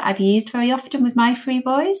phrase that I've used very often with my 3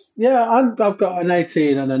 boys. Yeah, I've got an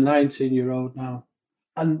 18 and a 19-year-old now.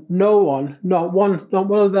 And not one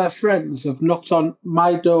of their friends have knocked on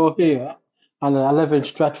my door here. And I live in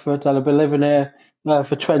Stretford and I've been living here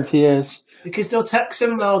for 20 years. Because they'll text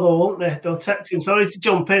him now, though, won't they? They'll text him. Sorry to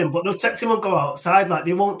jump in, but they'll text him and go outside. Like,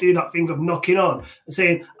 they won't do that thing of knocking on and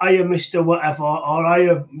saying, "I am Mr. Whatever," or "I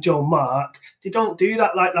am Joe Mark." They don't do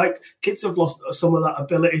that. Like kids have lost some of that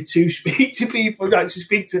ability to speak to people, like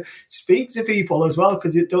to speak to people as well,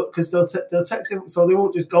 because they'll text him. So they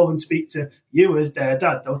won't just go and speak to you as their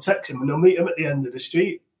dad. They'll text him and they'll meet him at the end of the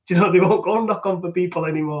street. They won't go and knock on for people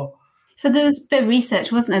anymore. So there was a bit of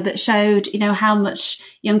research, wasn't there, that showed, how much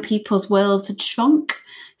young people's worlds had shrunk.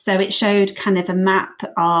 So it showed kind of a map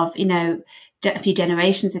of, a few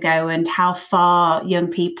generations ago, and how far young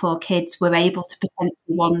people, kids, were able to potentially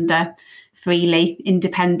wander freely,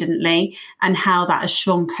 independently, and how that has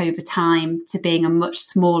shrunk over time to being a much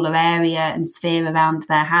smaller area and sphere around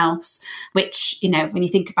their house, which, you know, when you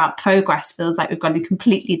think about progress, feels like we've gone in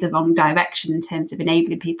completely the wrong direction in terms of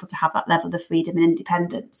enabling people to have that level of freedom and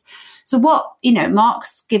independence. So what, you know,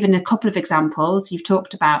 Mark's given a couple of examples. You've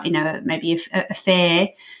talked about, you know, maybe a fear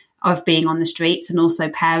of being on the streets, and also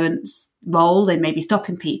parents' role in maybe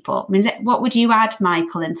stopping people. I mean, what would you add,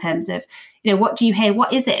 Michael, in terms of, you know, what do you hear?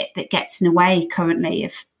 What is it that gets in the way currently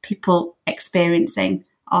of people experiencing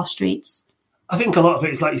our streets? I think a lot of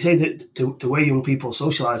it is, like you say, that the way young people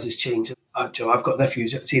socialise has changed. I've got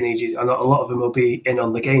nephews at teenagers, and a lot of them will be in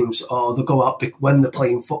on the games, or they'll go out when they're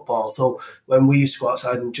playing football. So when we used to go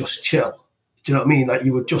outside and just chill, do you know what I mean? Like,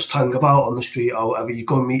 you would just hang about on the street or whatever. You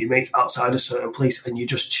go and meet your mates outside a certain place and you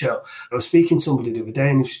just chill. I was speaking to somebody the other day,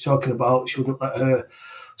 and she was talking about she wouldn't let her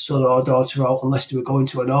son or daughter out unless they were going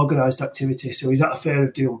to an organised activity. So is that a fear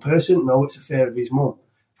of the young person? No, it's a fear of his mum.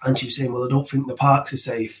 And she was saying, well, I don't think the parks are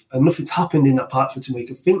safe. And nothing's happened in that park for to make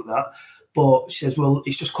her think that. But she says, well,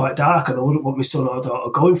 it's just quite dark, and I wouldn't want my son or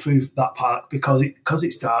daughter going through that park because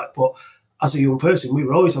it's dark. But as a young person, we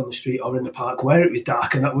were always on the street or in the park where it was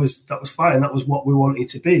dark, and that was fine. That was what we wanted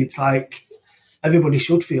to be. It's like everybody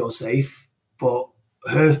should feel safe, but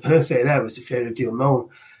her fear there was the fear of the unknown.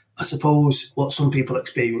 I suppose what some people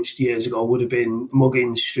experienced years ago would have been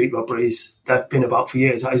muggings, street robberies. They've been about for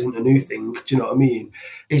years. That isn't a new thing. Do you know what I mean?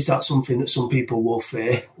 Is that something that some people will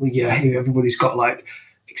fear? Well, yeah, everybody's got like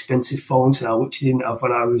expensive phones now, which I didn't have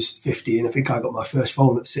when I was 15. I think I got my first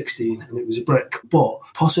phone at 16 and it was a brick. But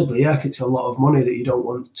possibly, yeah, it's a lot of money that you don't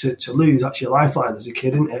want to lose. That's your lifeline as a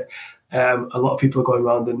kid, isn't it? A lot of people are going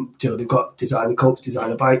around and, you know, they've got designer coats,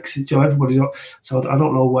 designer bikes. You know, everybody's got, so I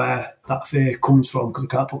don't know where that fear comes from, because I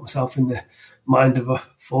can't put myself in the mind of a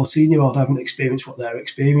 14-year-old. I haven't experienced what they're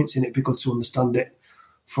experiencing. It'd be good to understand it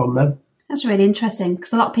from them. That's really interesting,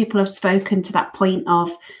 because a lot of people have spoken to that point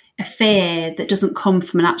of a fear that doesn't come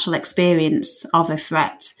from an actual experience of a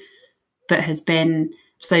threat, but has been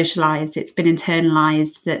socialised, it's been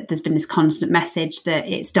internalised, that there's been this constant message that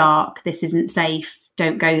it's dark, this isn't safe,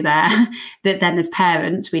 don't go there, that then as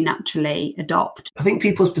parents we naturally adopt. I think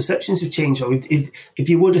people's perceptions have changed. If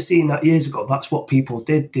you would have seen that years ago, that's what people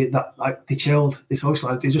did that, like, they chilled, they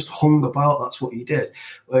socialised, they just hung about, that's what you did.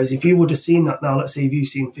 Whereas if you would have seen that now, let's say if you've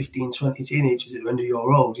seen 15, 20 teenagers at the end of your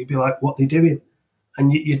road, you'd be like, what are they doing?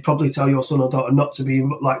 And you'd probably tell your son or daughter not to be,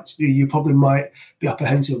 like, you probably might be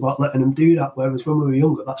apprehensive about letting them do that. Whereas when we were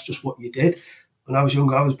younger, that's just what you did. When I was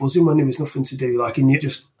younger, I was buzzing when there was nothing to do, like, and you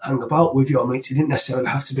just hang about with your mates. You didn't necessarily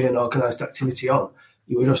have to be an organised activity on.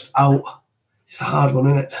 You were just out. It's a hard one,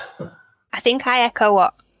 isn't it? I think I echo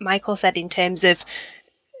what Michael said in terms of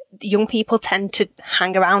young people tend to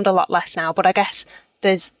hang around a lot less now, but I guess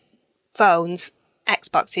there's phones,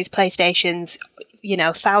 Xboxes, PlayStations, you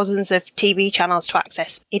know, thousands of TV channels to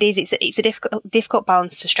access. It's a difficult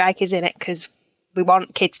balance to strike, isn't it? Because we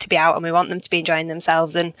want kids to be out and we want them to be enjoying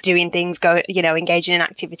themselves and doing things, engaging in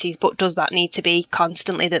activities. But does that need to be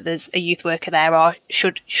constantly that there's a youth worker there, or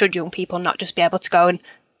should young people not just be able to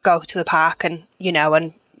go to the park and, you know,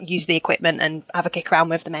 and use the equipment and have a kick around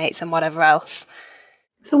with the mates and whatever else?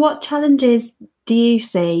 So what challenges do you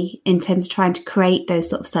see in terms of trying to create those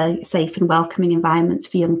sort of safe and welcoming environments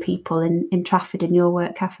for young people in Trafford in your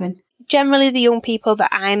work, Catherine? Generally, the young people that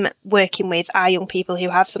I'm working with are young people who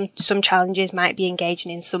have some challenges, might be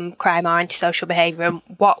engaging in some crime or antisocial behaviour. And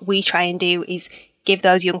what we try and do is give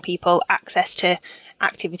those young people access to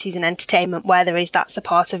activities and entertainment where there is that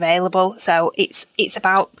support available. So it's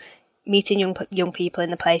about meeting young people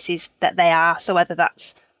in the places that they are. So whether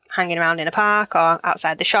that's hanging around in a park or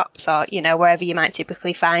outside the shops or, you know, wherever you might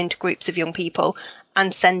typically find groups of young people,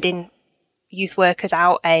 and sending youth workers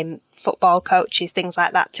out, football coaches, things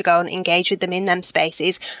like that, to go and engage with them in them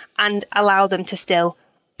spaces and allow them to still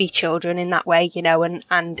be children in that way, you know,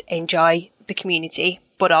 and enjoy the community,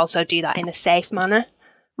 but also do that in a safe manner.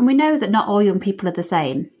 And we know that not all young people are the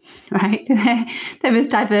same, right? They're as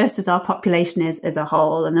diverse as our population is as a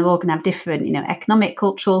whole, and they're all going to have different, you know, economic,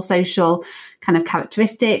 cultural, social kind of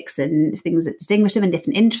characteristics and things that distinguish them, and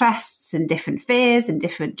different interests and different fears and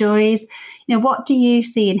different joys. You know, what do you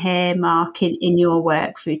see and hear, Mark, in your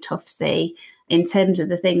work through Toughsea in terms of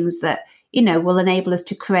the things that, you know, will enable us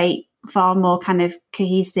to create far more kind of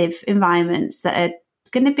cohesive environments that are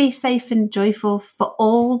going to be safe and joyful for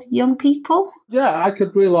all young people? Yeah, I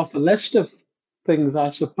could reel off a list of things, I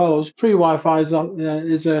suppose. Free Wi-Fi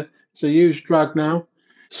is a huge drag now.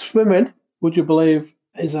 Swimming, would you believe,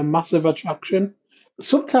 is a massive attraction.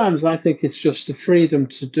 Sometimes I think it's just the freedom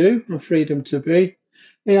to do and freedom to be.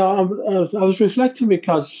 I was reflecting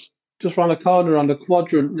because just round the corner on the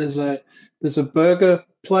Quadrant, there's a burger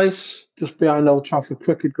place just behind Old Trafford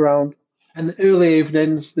Cricket Ground. And early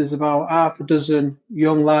evenings, there's about half a dozen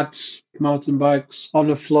young lads, mountain bikes, on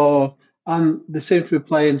the floor, and they seem to be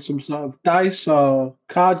playing some sort of dice or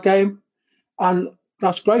card game. And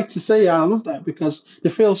that's great to see. I love that because they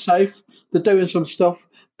feel safe. They're doing some stuff.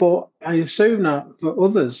 But I assume that for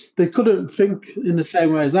others, they couldn't think in the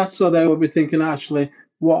same way as that. So they would be thinking, actually,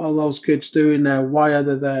 what are those kids doing there? Why are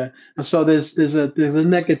they there? And so there's a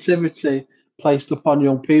negativity placed upon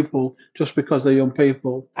young people just because they're young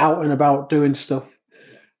people out and about doing stuff.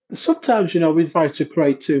 Sometimes, we try to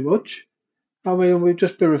create too much. I mean, we've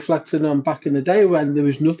just been reflecting on back in the day when there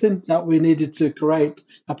was nothing that we needed to create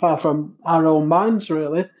apart from our own minds,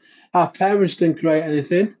 really. Our parents didn't create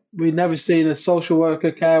anything. We'd never seen a social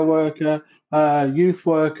worker, care worker, youth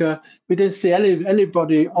worker. We didn't see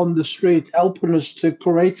anybody on the street helping us to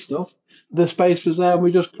create stuff. The space was there and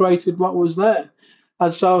we just created what was there.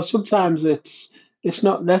 And so sometimes it's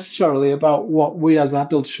not necessarily about what we as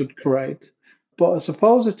adults should create, but I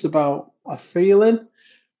suppose it's about a feeling.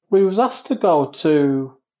 We was asked to go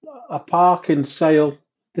to a park in Sale.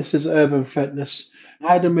 This is Urban Fitness.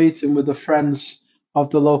 I had a meeting with the friends of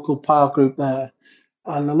the local park group there.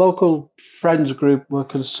 And the local friends group were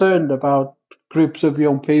concerned about groups of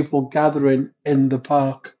young people gathering in the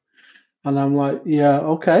park. And I'm like, yeah,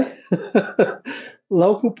 okay.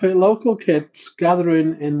 Local kids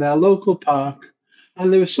gathering in their local park.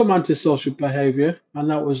 And there was some antisocial behaviour, and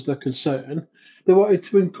that was the concern. They wanted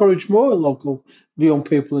to encourage more local young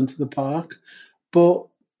people into the park, but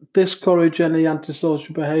discourage any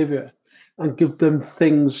antisocial behaviour and give them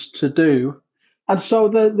things to do. And so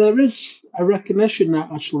there is a recognition that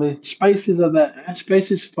actually spaces are there,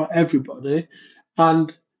 spaces for everybody,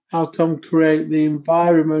 and how can create the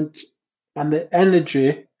environment and the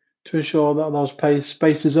energy to ensure that those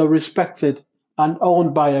spaces are respected and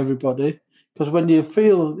owned by everybody. Because when you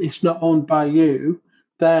feel it's not owned by you,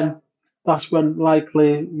 then that's when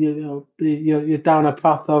likely you're down a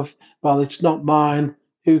path of, well, it's not mine,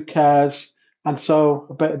 who cares? And so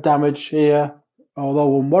a bit of damage here,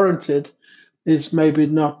 although unwarranted, is maybe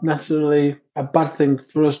not necessarily a bad thing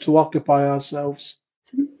for us to occupy ourselves.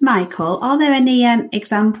 Michael, are there any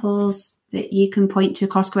examples that you can point to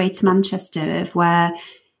across Greater Manchester of where,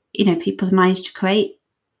 people have managed to create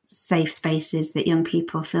safe spaces that young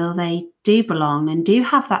people feel they do belong and do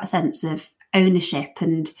have that sense of ownership?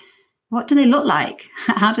 And what do they look like?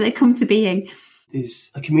 How do they come to being?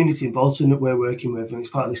 There's a community in Bolton that we're working with, and it's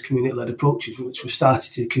part of this community-led approach, which was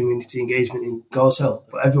started to community engagement in Gorshill.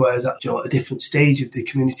 But everywhere is at a different stage of the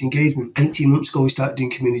community engagement. 18 months ago, we started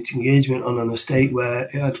doing community engagement on an estate where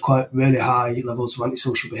it had quite really high levels of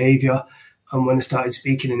antisocial behaviour. And when I started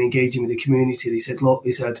speaking and engaging with the community, they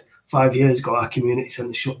said 5 years ago, our community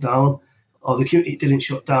centre shut down. Or the community didn't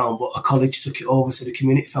shut down, but a college took it over, so the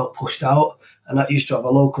community felt pushed out. And that used to have a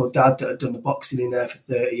local dad that had done the boxing in there for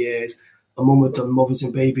 30 years. A mum had done mothers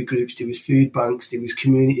and baby groups, there was food banks, there was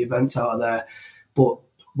community events out of there. But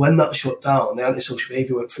when that shut down, the antisocial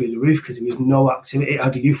behaviour went through the roof because there was no activity. It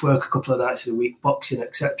had a youth work a couple of nights of the week, boxing,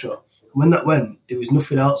 etc. When that went, there was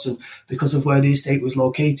nothing else. And because of where the estate was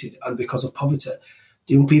located and because of poverty,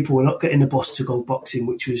 the young people were not getting the bus to go boxing,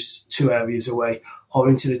 which was 2 areas away, or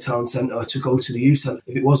into the town centre to go to the youth centre.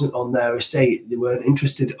 If it wasn't on their estate, they weren't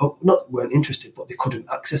interested. But they couldn't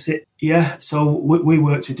access it. Yeah, so we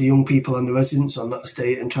worked with the young people and the residents on that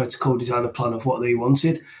estate and tried to co-design a plan of what they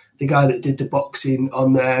wanted. The guy that did the boxing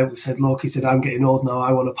on there said, look, he said, I'm getting old now,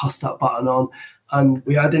 I want to pass that baton on. And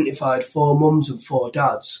we identified 4 mums and 4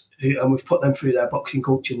 dads, and we've put them through their boxing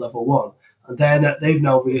coaching level 1. And then they've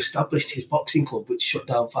now re-established his boxing club, which shut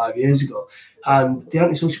down 5 years ago. And the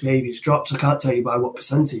antisocial behaviours drops. I can't tell you by what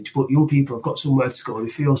percentage, but young people have got somewhere to go. They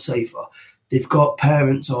feel safer. They've got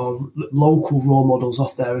parents or local role models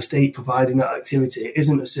off their estate providing that activity. It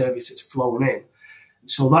isn't a service that's flown in.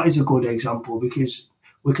 So that is a good example because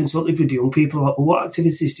we consulted with the young people about, well, what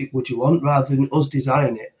activities would you want rather than us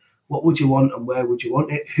design it? What would you want and where would you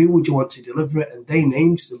want it? Who would you want to deliver it? And they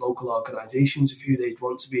named the local organisations of who they'd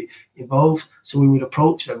want to be involved. So we would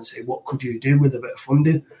approach them and say, what could you do with a bit of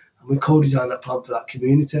funding? And we co-designed that plan for that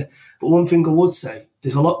community. But one thing I would say,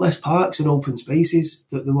 there's a lot less parks and open spaces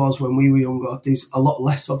that there was when we were younger. There's a lot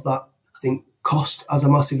less of that. I think cost has a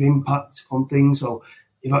massive impact on things. So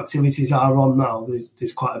if activities are on now,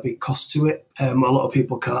 there's quite a big cost to it. A lot of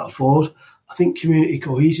people can't afford. I think community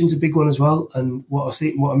cohesion is a big one as well. And what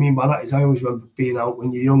I mean by that is I always remember being out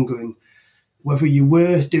when you're younger and whether you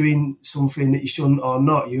were doing something that you shouldn't or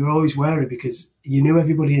not, you were always wary because you knew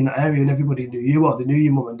everybody in that area and everybody knew you, or they knew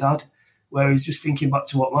your mum and dad. Whereas just thinking back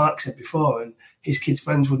to what Mark said before, and his kids'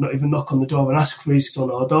 friends would not even knock on the door and ask for his son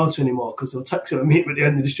or daughter anymore because they'll text him and meet him at the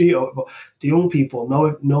end of the street. But the young people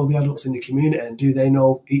know the adults in the community, and do they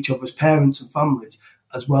know each other's parents and families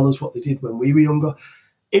as well as what they did when we were younger?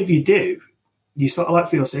 If you do, you sort of like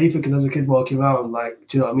feel safer because as a kid walking around, like,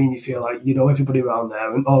 do you know what I mean? You feel like you know everybody around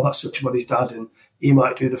there, and oh, that's such a body's dad, and he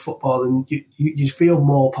might do the football, and you feel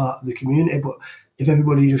more part of the community. But if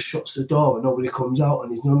everybody just shuts the door and nobody comes out,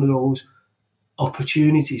 and there's none of those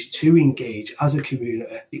opportunities to engage as a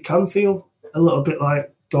community, it can feel a little bit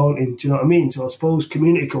like daunting. Do you know what I mean? So I suppose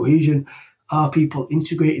community cohesion, are people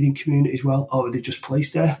integrated in community as well, or are they just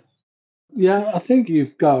placed there? Yeah, I think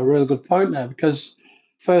you've got a really good point there, because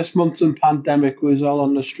first months in pandemic we was all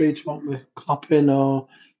on the streets, weren't we, clapping or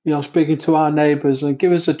speaking to our neighbours, and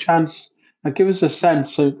give us a chance and give us a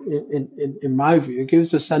sense of, in my view, give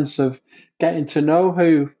us a sense of getting to know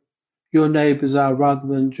who your neighbours are rather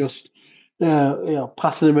than just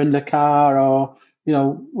passing them in the car, or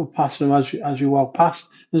we're passing them as you walk past.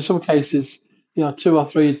 In some cases, 2 or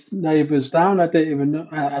 3 neighbours down, I didn't even know.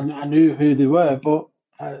 I knew who they were, but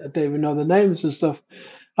I didn't even know their names and stuff.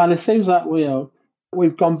 And it seems like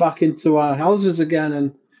we've gone back into our houses again,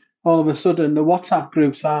 and all of a sudden the WhatsApp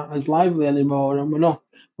groups aren't as lively anymore, and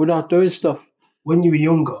we're not doing stuff. When you were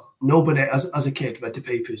younger, nobody as a kid read the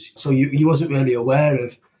papers, so you wasn't really aware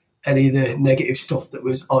of any of the negative stuff that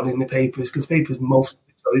was on in the papers, because papers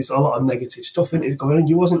there's a lot of negative stuff in it going on.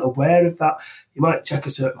 You wasn't aware of that. You might check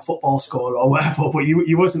a certain football score or whatever, but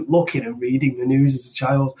you wasn't looking and reading the news as a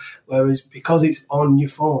child. Whereas because it's on your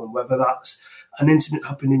phone, whether that's an incident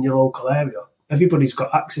happening in your local area, everybody's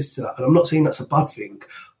got access to that. And I'm not saying that's a bad thing,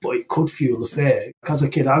 but it could fuel the fear. As a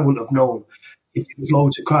kid, I wouldn't have known if it was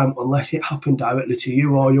loads of crime unless it happened directly to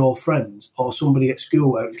you or your friends or somebody at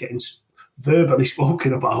school where it was getting verbally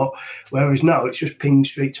spoken about, whereas now it's just pinged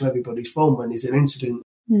straight to everybody's phone when there's an incident.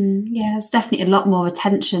 Yeah, there's definitely a lot more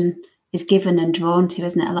attention is given and drawn to,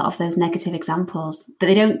 isn't it? A lot of those negative examples, but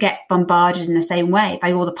they don't get bombarded in the same way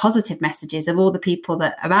by all the positive messages of all the people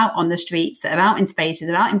that are out on the streets, that are out in spaces,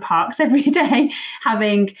 are out in parks every day,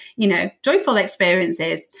 having, joyful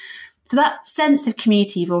experiences. So that sense of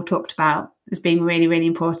community you've all talked about as being really, really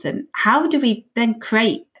important. How do we then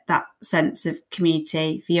create that sense of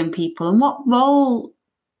community for young people? And what role,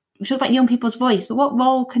 we talk about young people's voice, but what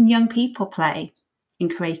role can young people play in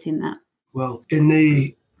creating that? Well, in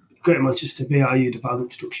the Greater Manchester VRU, the Violent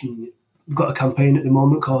Instruction Unit, we've got a campaign at the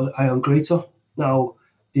moment called I Am Greater. Now,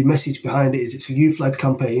 the message behind it is it's a youth-led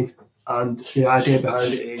campaign, and the idea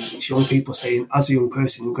behind it is it's young people saying, as a young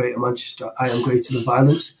person in Greater Manchester, I am greater than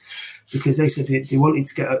violence, because they said they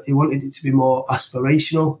wanted it to be more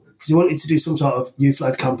aspirational, because they wanted to do some sort of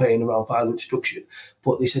youth-led campaign around violent destruction,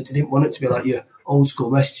 but they said they didn't want it to be like your old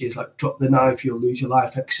school messages like drop the knife, you'll lose your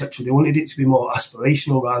life, etc. They wanted it to be more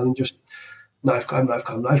aspirational rather than just knife crime, knife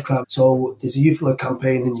crime, knife crime. So there's a youth-led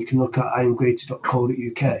campaign, and you can look at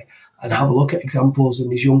iamgreater.co.uk and have a look at examples,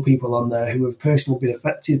 and there's young people on there who have personally been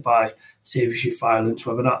affected by serious youth violence,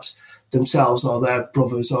 whether that's themselves or their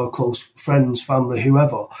brothers or close friends, family,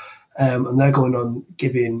 whoever. And they're going on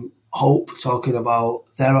giving hope, talking about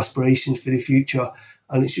their aspirations for the future.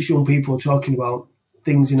 And it's just young people talking about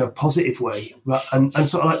things in a positive way, and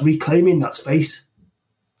sort of like reclaiming that space.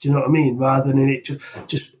 Do you know what I mean? Rather than it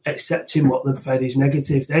just accepting what they've fed is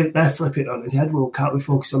negative. They're flipping it on its head. Well, can't we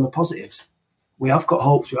focus on the positives? We have got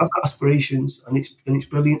hopes, we have got aspirations, and it's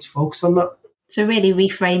brilliant to focus on that. So really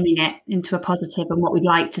reframing it into a positive and what we'd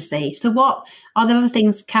like to see. So what are the other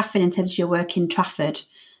things, Catherine, in terms of your work in Trafford?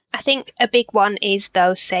 I think a big one is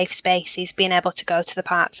those safe spaces, being able to go to the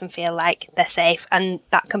parks and feel like they're safe. And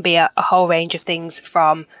that can be a whole range of things,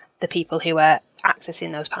 from the people who are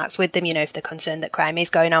accessing those parks with them, if they're concerned that crime is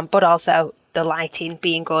going on, but also the lighting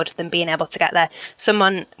being good, them being able to get there.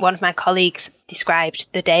 One of my colleagues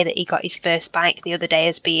described the day that he got his first bike the other day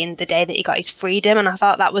as being the day that he got his freedom. And I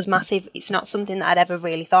thought that was massive. It's not something that I'd ever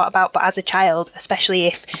really thought about, but as a child, especially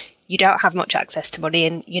if you don't have much access to money,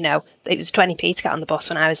 and it was 20p to get on the bus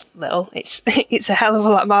when I was little. It's a hell of a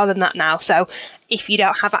lot more than that now. So if you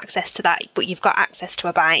don't have access to that, but you've got access to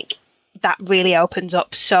a bike, that really opens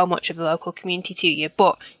up so much of the local community to you.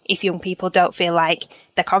 But if young people don't feel like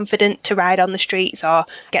they're confident to ride on the streets or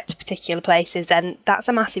get to particular places, then that's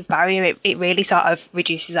a massive barrier. It really sort of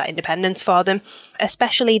reduces that independence for them.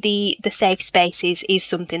 Especially the safe spaces is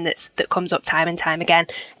something that comes up time and time again,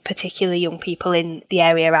 particularly young people in the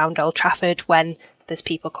area around Old Trafford, when there's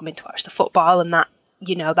people coming to watch the football, and that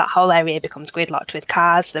that whole area becomes gridlocked with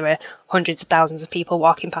cars. There are hundreds of thousands of people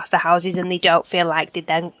walking past the houses, and they don't feel like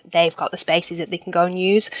they've got the spaces that they can go and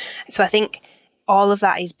use. So I think all of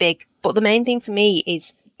that is big. But the main thing for me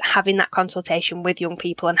is having that consultation with young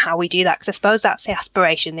people and how we do that, because I suppose that's the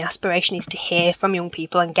aspiration. The aspiration is to hear from young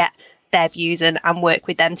people and get their views and work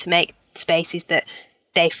with them to make spaces that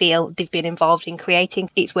they feel they've been involved in creating.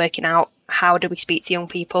 It's working out, how do we speak to young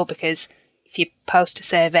people? Because if you post a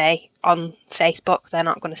survey on Facebook, they're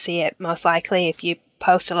not going to see it, most likely. If you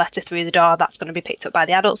post a letter through the door, that's going to be picked up by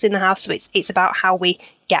the adults in the house. So it's about how we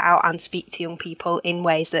get out and speak to young people in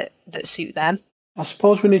ways that suit them. I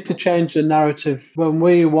suppose we need to change the narrative when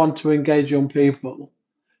we want to engage young people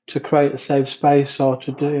to create a safe space or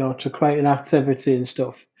to create an activity and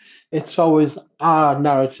stuff. It's always our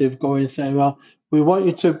narrative going, saying, well, we want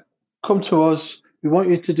you to come to us, we want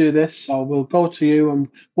you to do this, or we'll go to you, and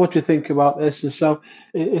what do you think about this? And so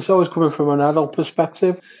it's always coming from an adult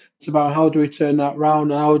perspective. It's about how do we turn that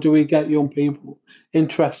round, and how do we get young people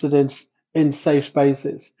interested in safe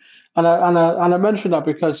spaces. And I mentioned that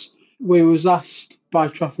because we was asked by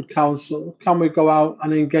Trafford Council, can we go out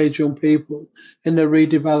and engage young people in the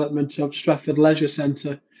redevelopment of Stretford Leisure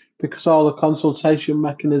Centre, because all the consultation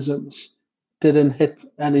mechanisms didn't hit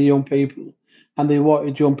any young people, and they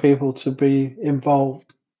wanted young people to be involved.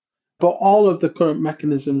 But all of the current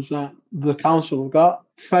mechanisms that the council have got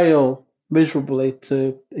fail miserably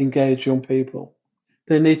to engage young people.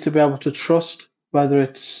 They need to be able to trust, whether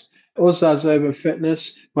it's us as Urban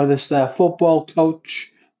Fitness, whether it's their football coach,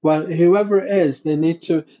 whoever it is, they need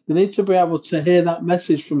to be able to hear that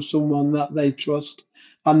message from someone that they trust,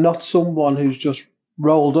 and not someone who's just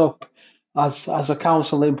rolled up as a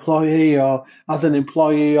council employee or as an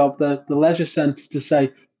employee of the leisure centre to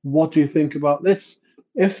say, what do you think about this?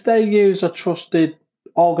 If they use a trusted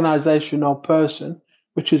organisation or person,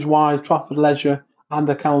 which is why Trafford Leisure and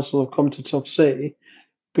the council have come to Tough City,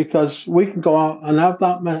 because we can go out and have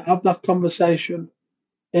that conversation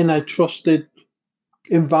in a trusted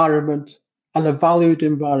environment and a valued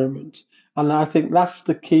environment. And I think that's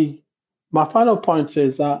the key. My final point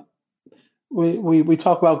is that we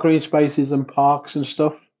talk about green spaces and parks and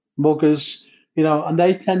stuff, muggers, and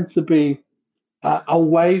they tend to be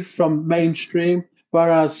away from mainstream,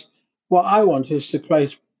 whereas what I want is to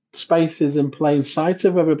create spaces in plain sight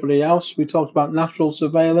of everybody else. We talked about natural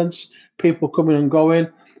surveillance, people coming and going.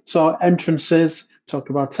 So entrances, talked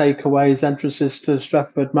about takeaways, entrances to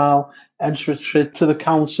Stretford Mall, entrances to the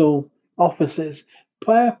council offices,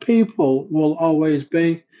 where people will always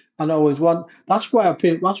be and always want. That's where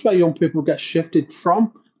young people get shifted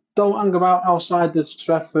from. Don't hang about outside the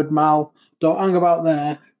Stretford Mall. Don't hang about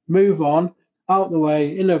there. Move on, out the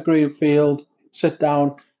way, in a green field, sit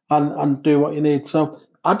down and do what you need. So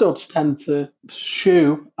adults tend to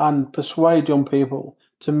shoo and persuade young people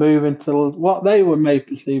to move into what they may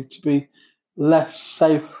perceive to be less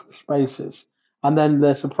safe spaces. And then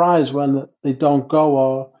they're surprised when they don't go,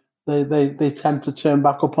 or they tend to turn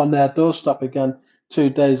back up on their doorstep again 2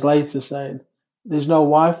 days later saying, there's no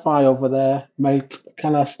Wi-Fi over there, mate,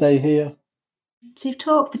 can I stay here? So you've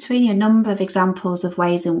talked between you a number of examples of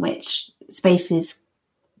ways in which spaces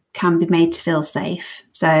can be made to feel safe.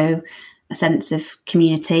 So a sense of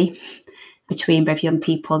community between both young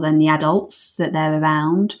people and the adults that they're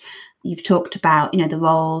around. You've talked about, the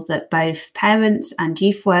role that both parents and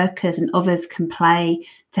youth workers and others can play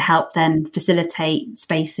to help then facilitate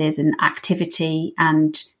spaces and activity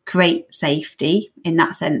and create safety in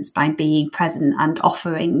that sense by being present and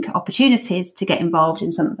offering opportunities to get involved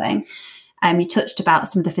in something. You touched about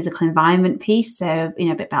some of the physical environment piece, so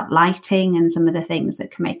a bit about lighting and some of the things that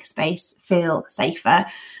can make a space feel safer,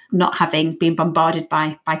 not having been bombarded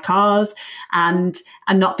by cars and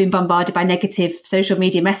not being bombarded by negative social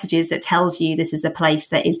media messages that tells you this is a place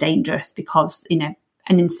that is dangerous because an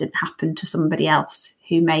incident happened to somebody else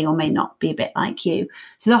who may or may not be a bit like you.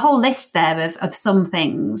 So the whole list there of some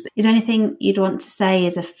things. Is there anything you'd want to say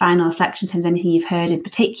as a final reflection in terms of anything you've heard in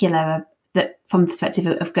particular that from the perspective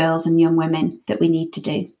of girls and young women that we need to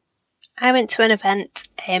do? I went to an event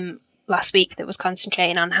last week that was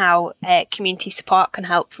concentrating on how community support can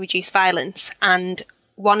help reduce violence. And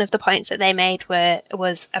one of the points that they made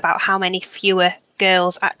was about how many fewer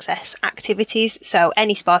girls access activities, so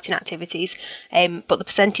any sporting activities, but the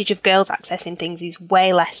percentage of girls accessing things is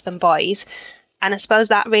way less than boys. And I suppose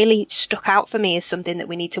that really stuck out for me as something that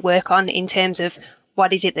we need to work on in terms of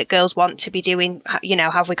what is it that girls want to be doing?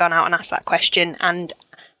 Have we gone out and asked that question? And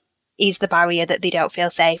is the barrier that they don't feel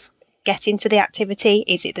safe getting to the activity?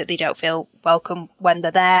 Is it that they don't feel welcome when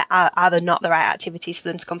they're there? Are there not the right activities for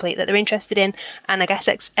them to complete that they're interested in? And I guess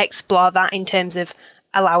explore that in terms of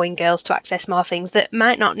allowing girls to access more things that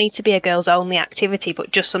might not need to be a girls only activity,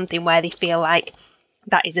 but just something where they feel like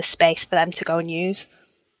that is a space for them to go and use.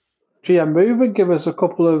 GM Move and give us a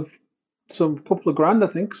couple of grand, I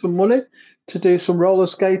think, some money to do some roller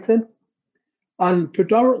skating, and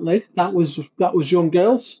predominantly that was young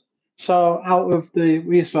girls. So out of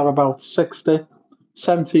we used to have about 60,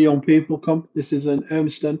 70 young people come. This is in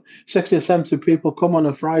Urmston. 60 or 70 people come on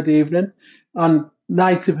a Friday evening, and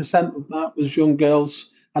 90% of that was young girls,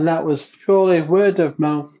 and that was purely word of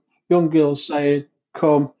mouth. Young girls saying,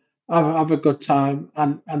 "Come, have a good time,"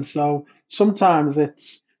 and so sometimes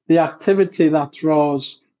it's the activity that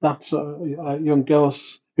draws that young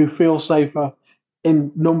girls who feel safer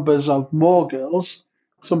in numbers of more girls.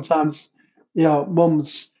 Sometimes,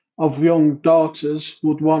 mums of young daughters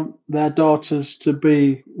would want their daughters to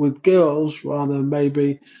be with girls rather than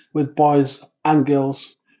maybe with boys and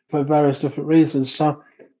girls for various different reasons. So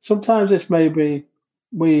sometimes it's maybe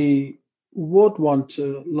we would want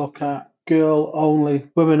to look at girl-only,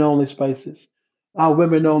 women-only spaces. Our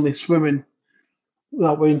women-only swimming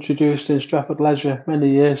that we introduced in Stretford Leisure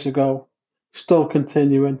many years ago, still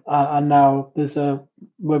continuing, and now there's a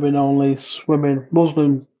women-only swimming,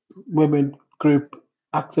 Muslim women group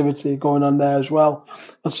activity going on there as well.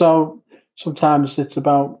 And so sometimes it's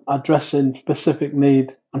about addressing specific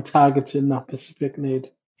need and targeting that specific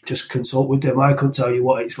need. Just consult with them. I could tell you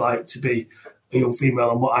what it's like to be a young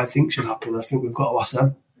female and what I think should happen. I think we've got to ask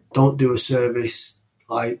them. Don't do a service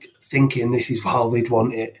like thinking this is how they'd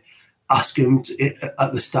want it. Ask them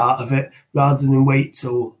at the start of it, rather than wait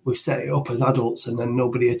till we've set it up as adults and then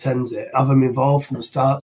nobody attends it. Have them involved from the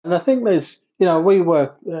start. And I think there's, we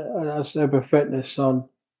work as Urban Fitness on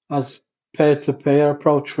as peer-to-peer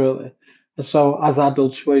approach, really. And so as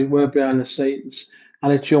adults, we're behind the scenes,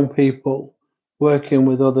 and it's young people working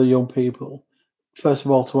with other young people. First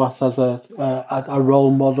of all, to us as a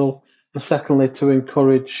role model, and secondly, to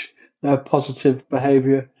encourage positive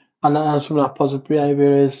behaviour. And some of that positive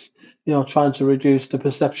behaviour is, trying to reduce the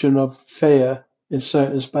perception of fear in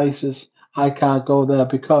certain spaces. I can't go there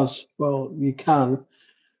because, well, you can.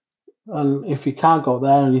 And if you can't go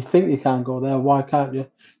there and you think you can't go there, why can't you?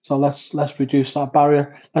 So let's reduce that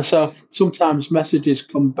barrier. And so sometimes messages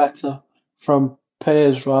come better from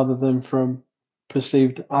peers rather than from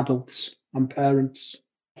perceived adults and parents.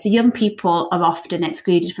 So young people are often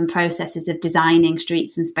excluded from processes of designing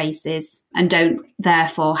streets and spaces and don't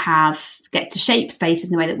therefore get to shape spaces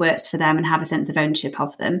in a way that works for them and have a sense of ownership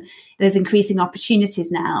of them. There's increasing opportunities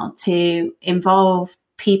now to involve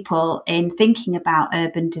people in thinking about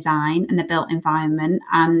urban design and the built environment.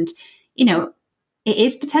 And, it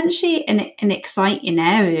is potentially an exciting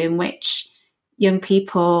area in which young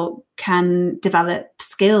people can develop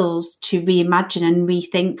skills to reimagine and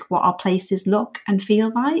rethink what our places look and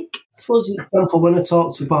feel like. I suppose the example, when I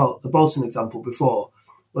talked about the Bolton example before,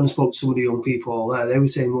 when I spoke to some of the young people there, they were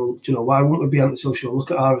saying, well, why wouldn't we be antisocial?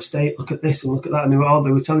 Look at our estate, look at this and look at that. And they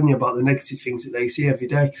were telling you about the negative things that they see every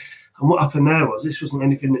day. And what happened there was, this wasn't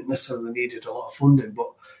anything that necessarily needed a lot of funding, but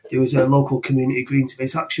there was a local community green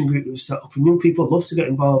space action group that was set up, and young people loved to get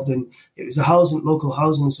involved. And it was a local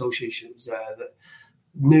housing association that was there that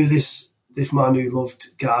knew this man who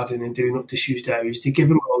loved gardening and doing up disused areas, to give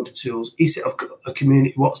him a load of tools. He set up a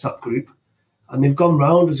community WhatsApp group, and they've gone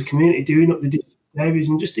round as a community doing up the disused areas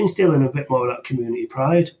and just instilling a bit more of that community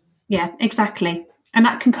pride. Yeah, exactly. And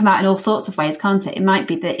that can come out in all sorts of ways, can't it? It might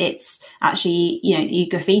be that it's actually, you're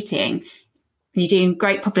graffitiing and you're doing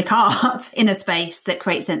great public art in a space that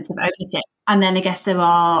creates a sense of ownership. And then I guess there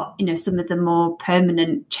are, some of the more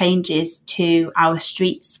permanent changes to our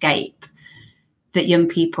streetscape that young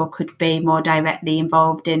people could be more directly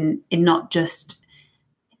involved in not just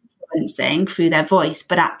influencing through their voice,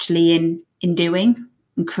 but actually in doing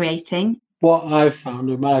and creating. What I've found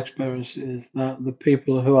in my experience is that the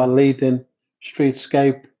people who are leading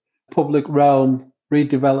streetscape, public realm,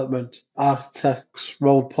 redevelopment, architects,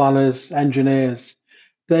 road planners, engineers,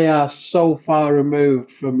 they are so far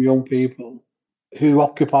removed from young people who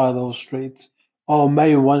occupy those streets or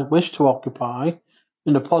may wish to occupy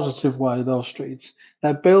in a positive way those streets.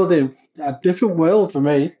 They're building a different world for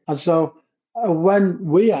me. And so when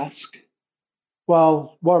we ask,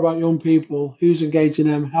 well, what about young people? Who's engaging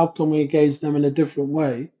them? How can we engage them in a different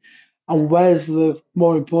way? And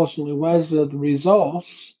more importantly, where's the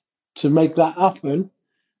resource to make that happen?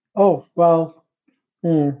 Oh, well,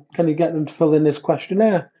 can you get them to fill in this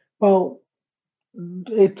questionnaire? Well,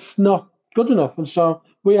 it's not good enough. And so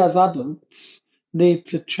we as adults need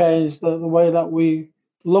to change the way that we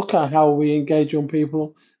look at how we engage young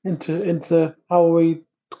people into how we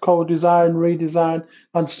co-design, redesign,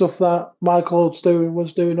 and stuff that Michael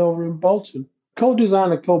was doing over in Bolton.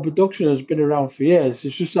 Co-design and co-production has been around for years.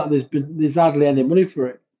 It's just that there's hardly any money for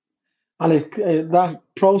it. And that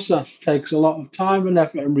process takes a lot of time and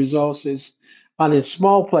effort and resources. And in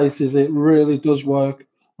small places, it really does work,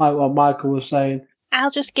 like what Michael was saying. I'll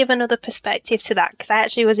just give another perspective to that, because I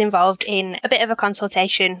actually was involved in a bit of a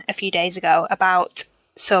consultation a few days ago about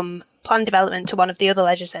some plan development to one of the other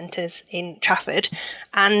leisure centres in Trafford.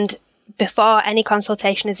 And before any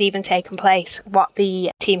consultation has even taken place, what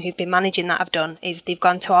the team who've been managing that have done is they've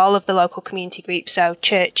gone to all of the local community groups, so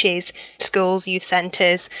churches, schools, youth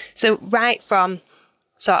centres, so right from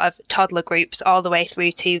sort of toddler groups all the way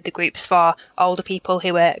through to the groups for older people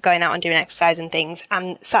who are going out and doing exercise and things,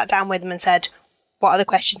 and sat down with them and said, what are the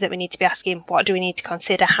questions that we need to be asking? What do we need to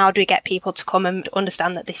consider? How do we get people to come and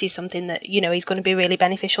understand that this is something that, is going to be really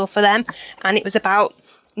beneficial for them? And it was about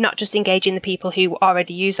not just engaging the people who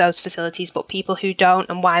already use those facilities, but people who don't,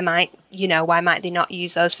 and why might they not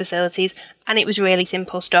use those facilities? And it was really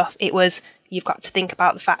simple stuff. It was, you've got to think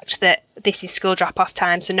about the fact that this is school drop-off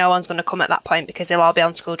time, so no one's going to come at that point because they'll all be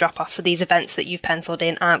on school drop-off. So these events that you've penciled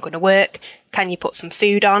in aren't going to work. Can you put some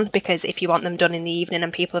food on? Because if you want them done in the evening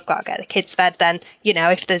and people have got to get the kids fed, then,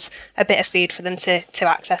 if there's a bit of food for them to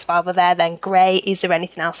access while they're there, then great. Is there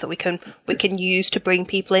anything else that we can use to bring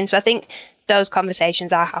people in? So I think those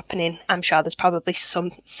conversations are happening. I'm sure there's probably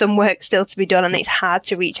some work still to be done, and it's hard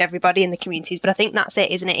to reach everybody in the communities. But I think that's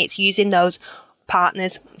it, isn't it? It's using those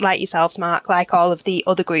partners like yourselves, Mark, like all of the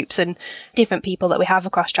other groups and different people that we have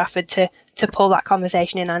across Trafford to pull that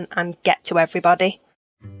conversation in and get to everybody.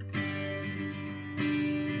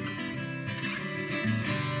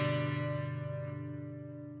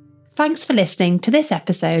 Thanks for listening to this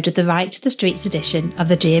episode of the Right to the Streets edition of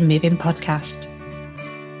the GM Moving podcast.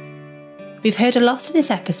 We've heard a lot in this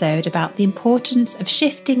episode about the importance of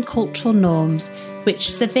shifting cultural norms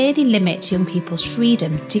which severely limit young people's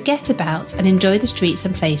freedom to get about and enjoy the streets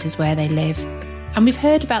and places where they live. And we've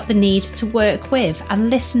heard about the need to work with and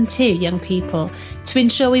listen to young people to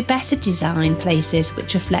ensure we better design places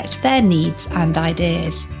which reflect their needs and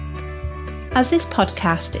ideas. As this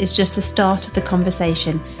podcast is just the start of the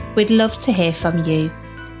conversation, we'd love to hear from you.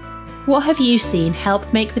 What have you seen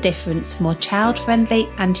help make the difference for more child-friendly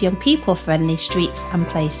and young people-friendly streets and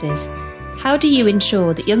places? How do you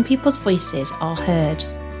ensure that young people's voices are heard?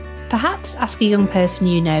 Perhaps ask a young person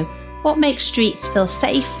you know what makes streets feel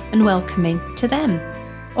safe and welcoming to them.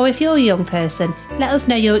 Or if you're a young person, let us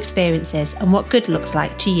know your experiences and what good looks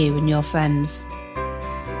like to you and your friends.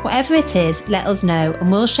 Whatever it is, let us know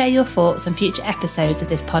and we'll share your thoughts on future episodes of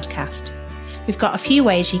this podcast. We've got a few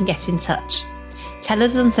ways you can get in touch. Tell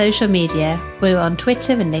us on social media. We're on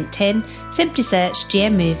Twitter and LinkedIn. Simply search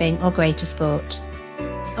GM Moving or Greater Sport.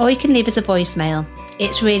 Or you can leave us a voicemail.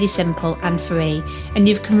 It's really simple and free, and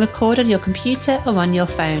you can record on your computer or on your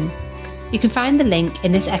phone. You can find the link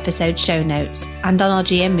in this episode's show notes and on our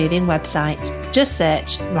GM Moving website. Just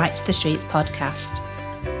search Right to the Streets podcast.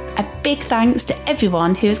 A big thanks to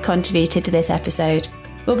everyone who has contributed to this episode.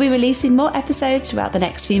 We'll be releasing more episodes throughout the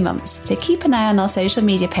next few months, so keep an eye on our social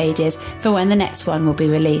media pages for when the next one will be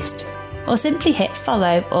released. Or simply hit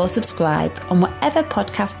follow or subscribe on whatever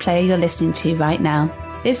podcast player you're listening to right now.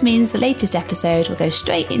 This means the latest episode will go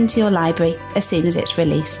straight into your library as soon as it's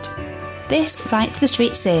released. This Right to the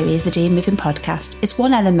Streets series, the GM Moving podcast, is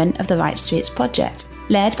one element of the Right to Streets project,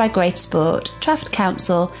 led by Greater Sport, Trafford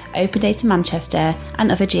Council, Open Data Manchester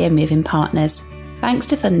and other GM Moving partners, thanks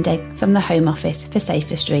to funding from the Home Office for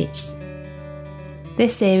Safer Streets.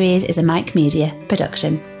 This series is a Mike Media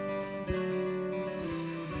production.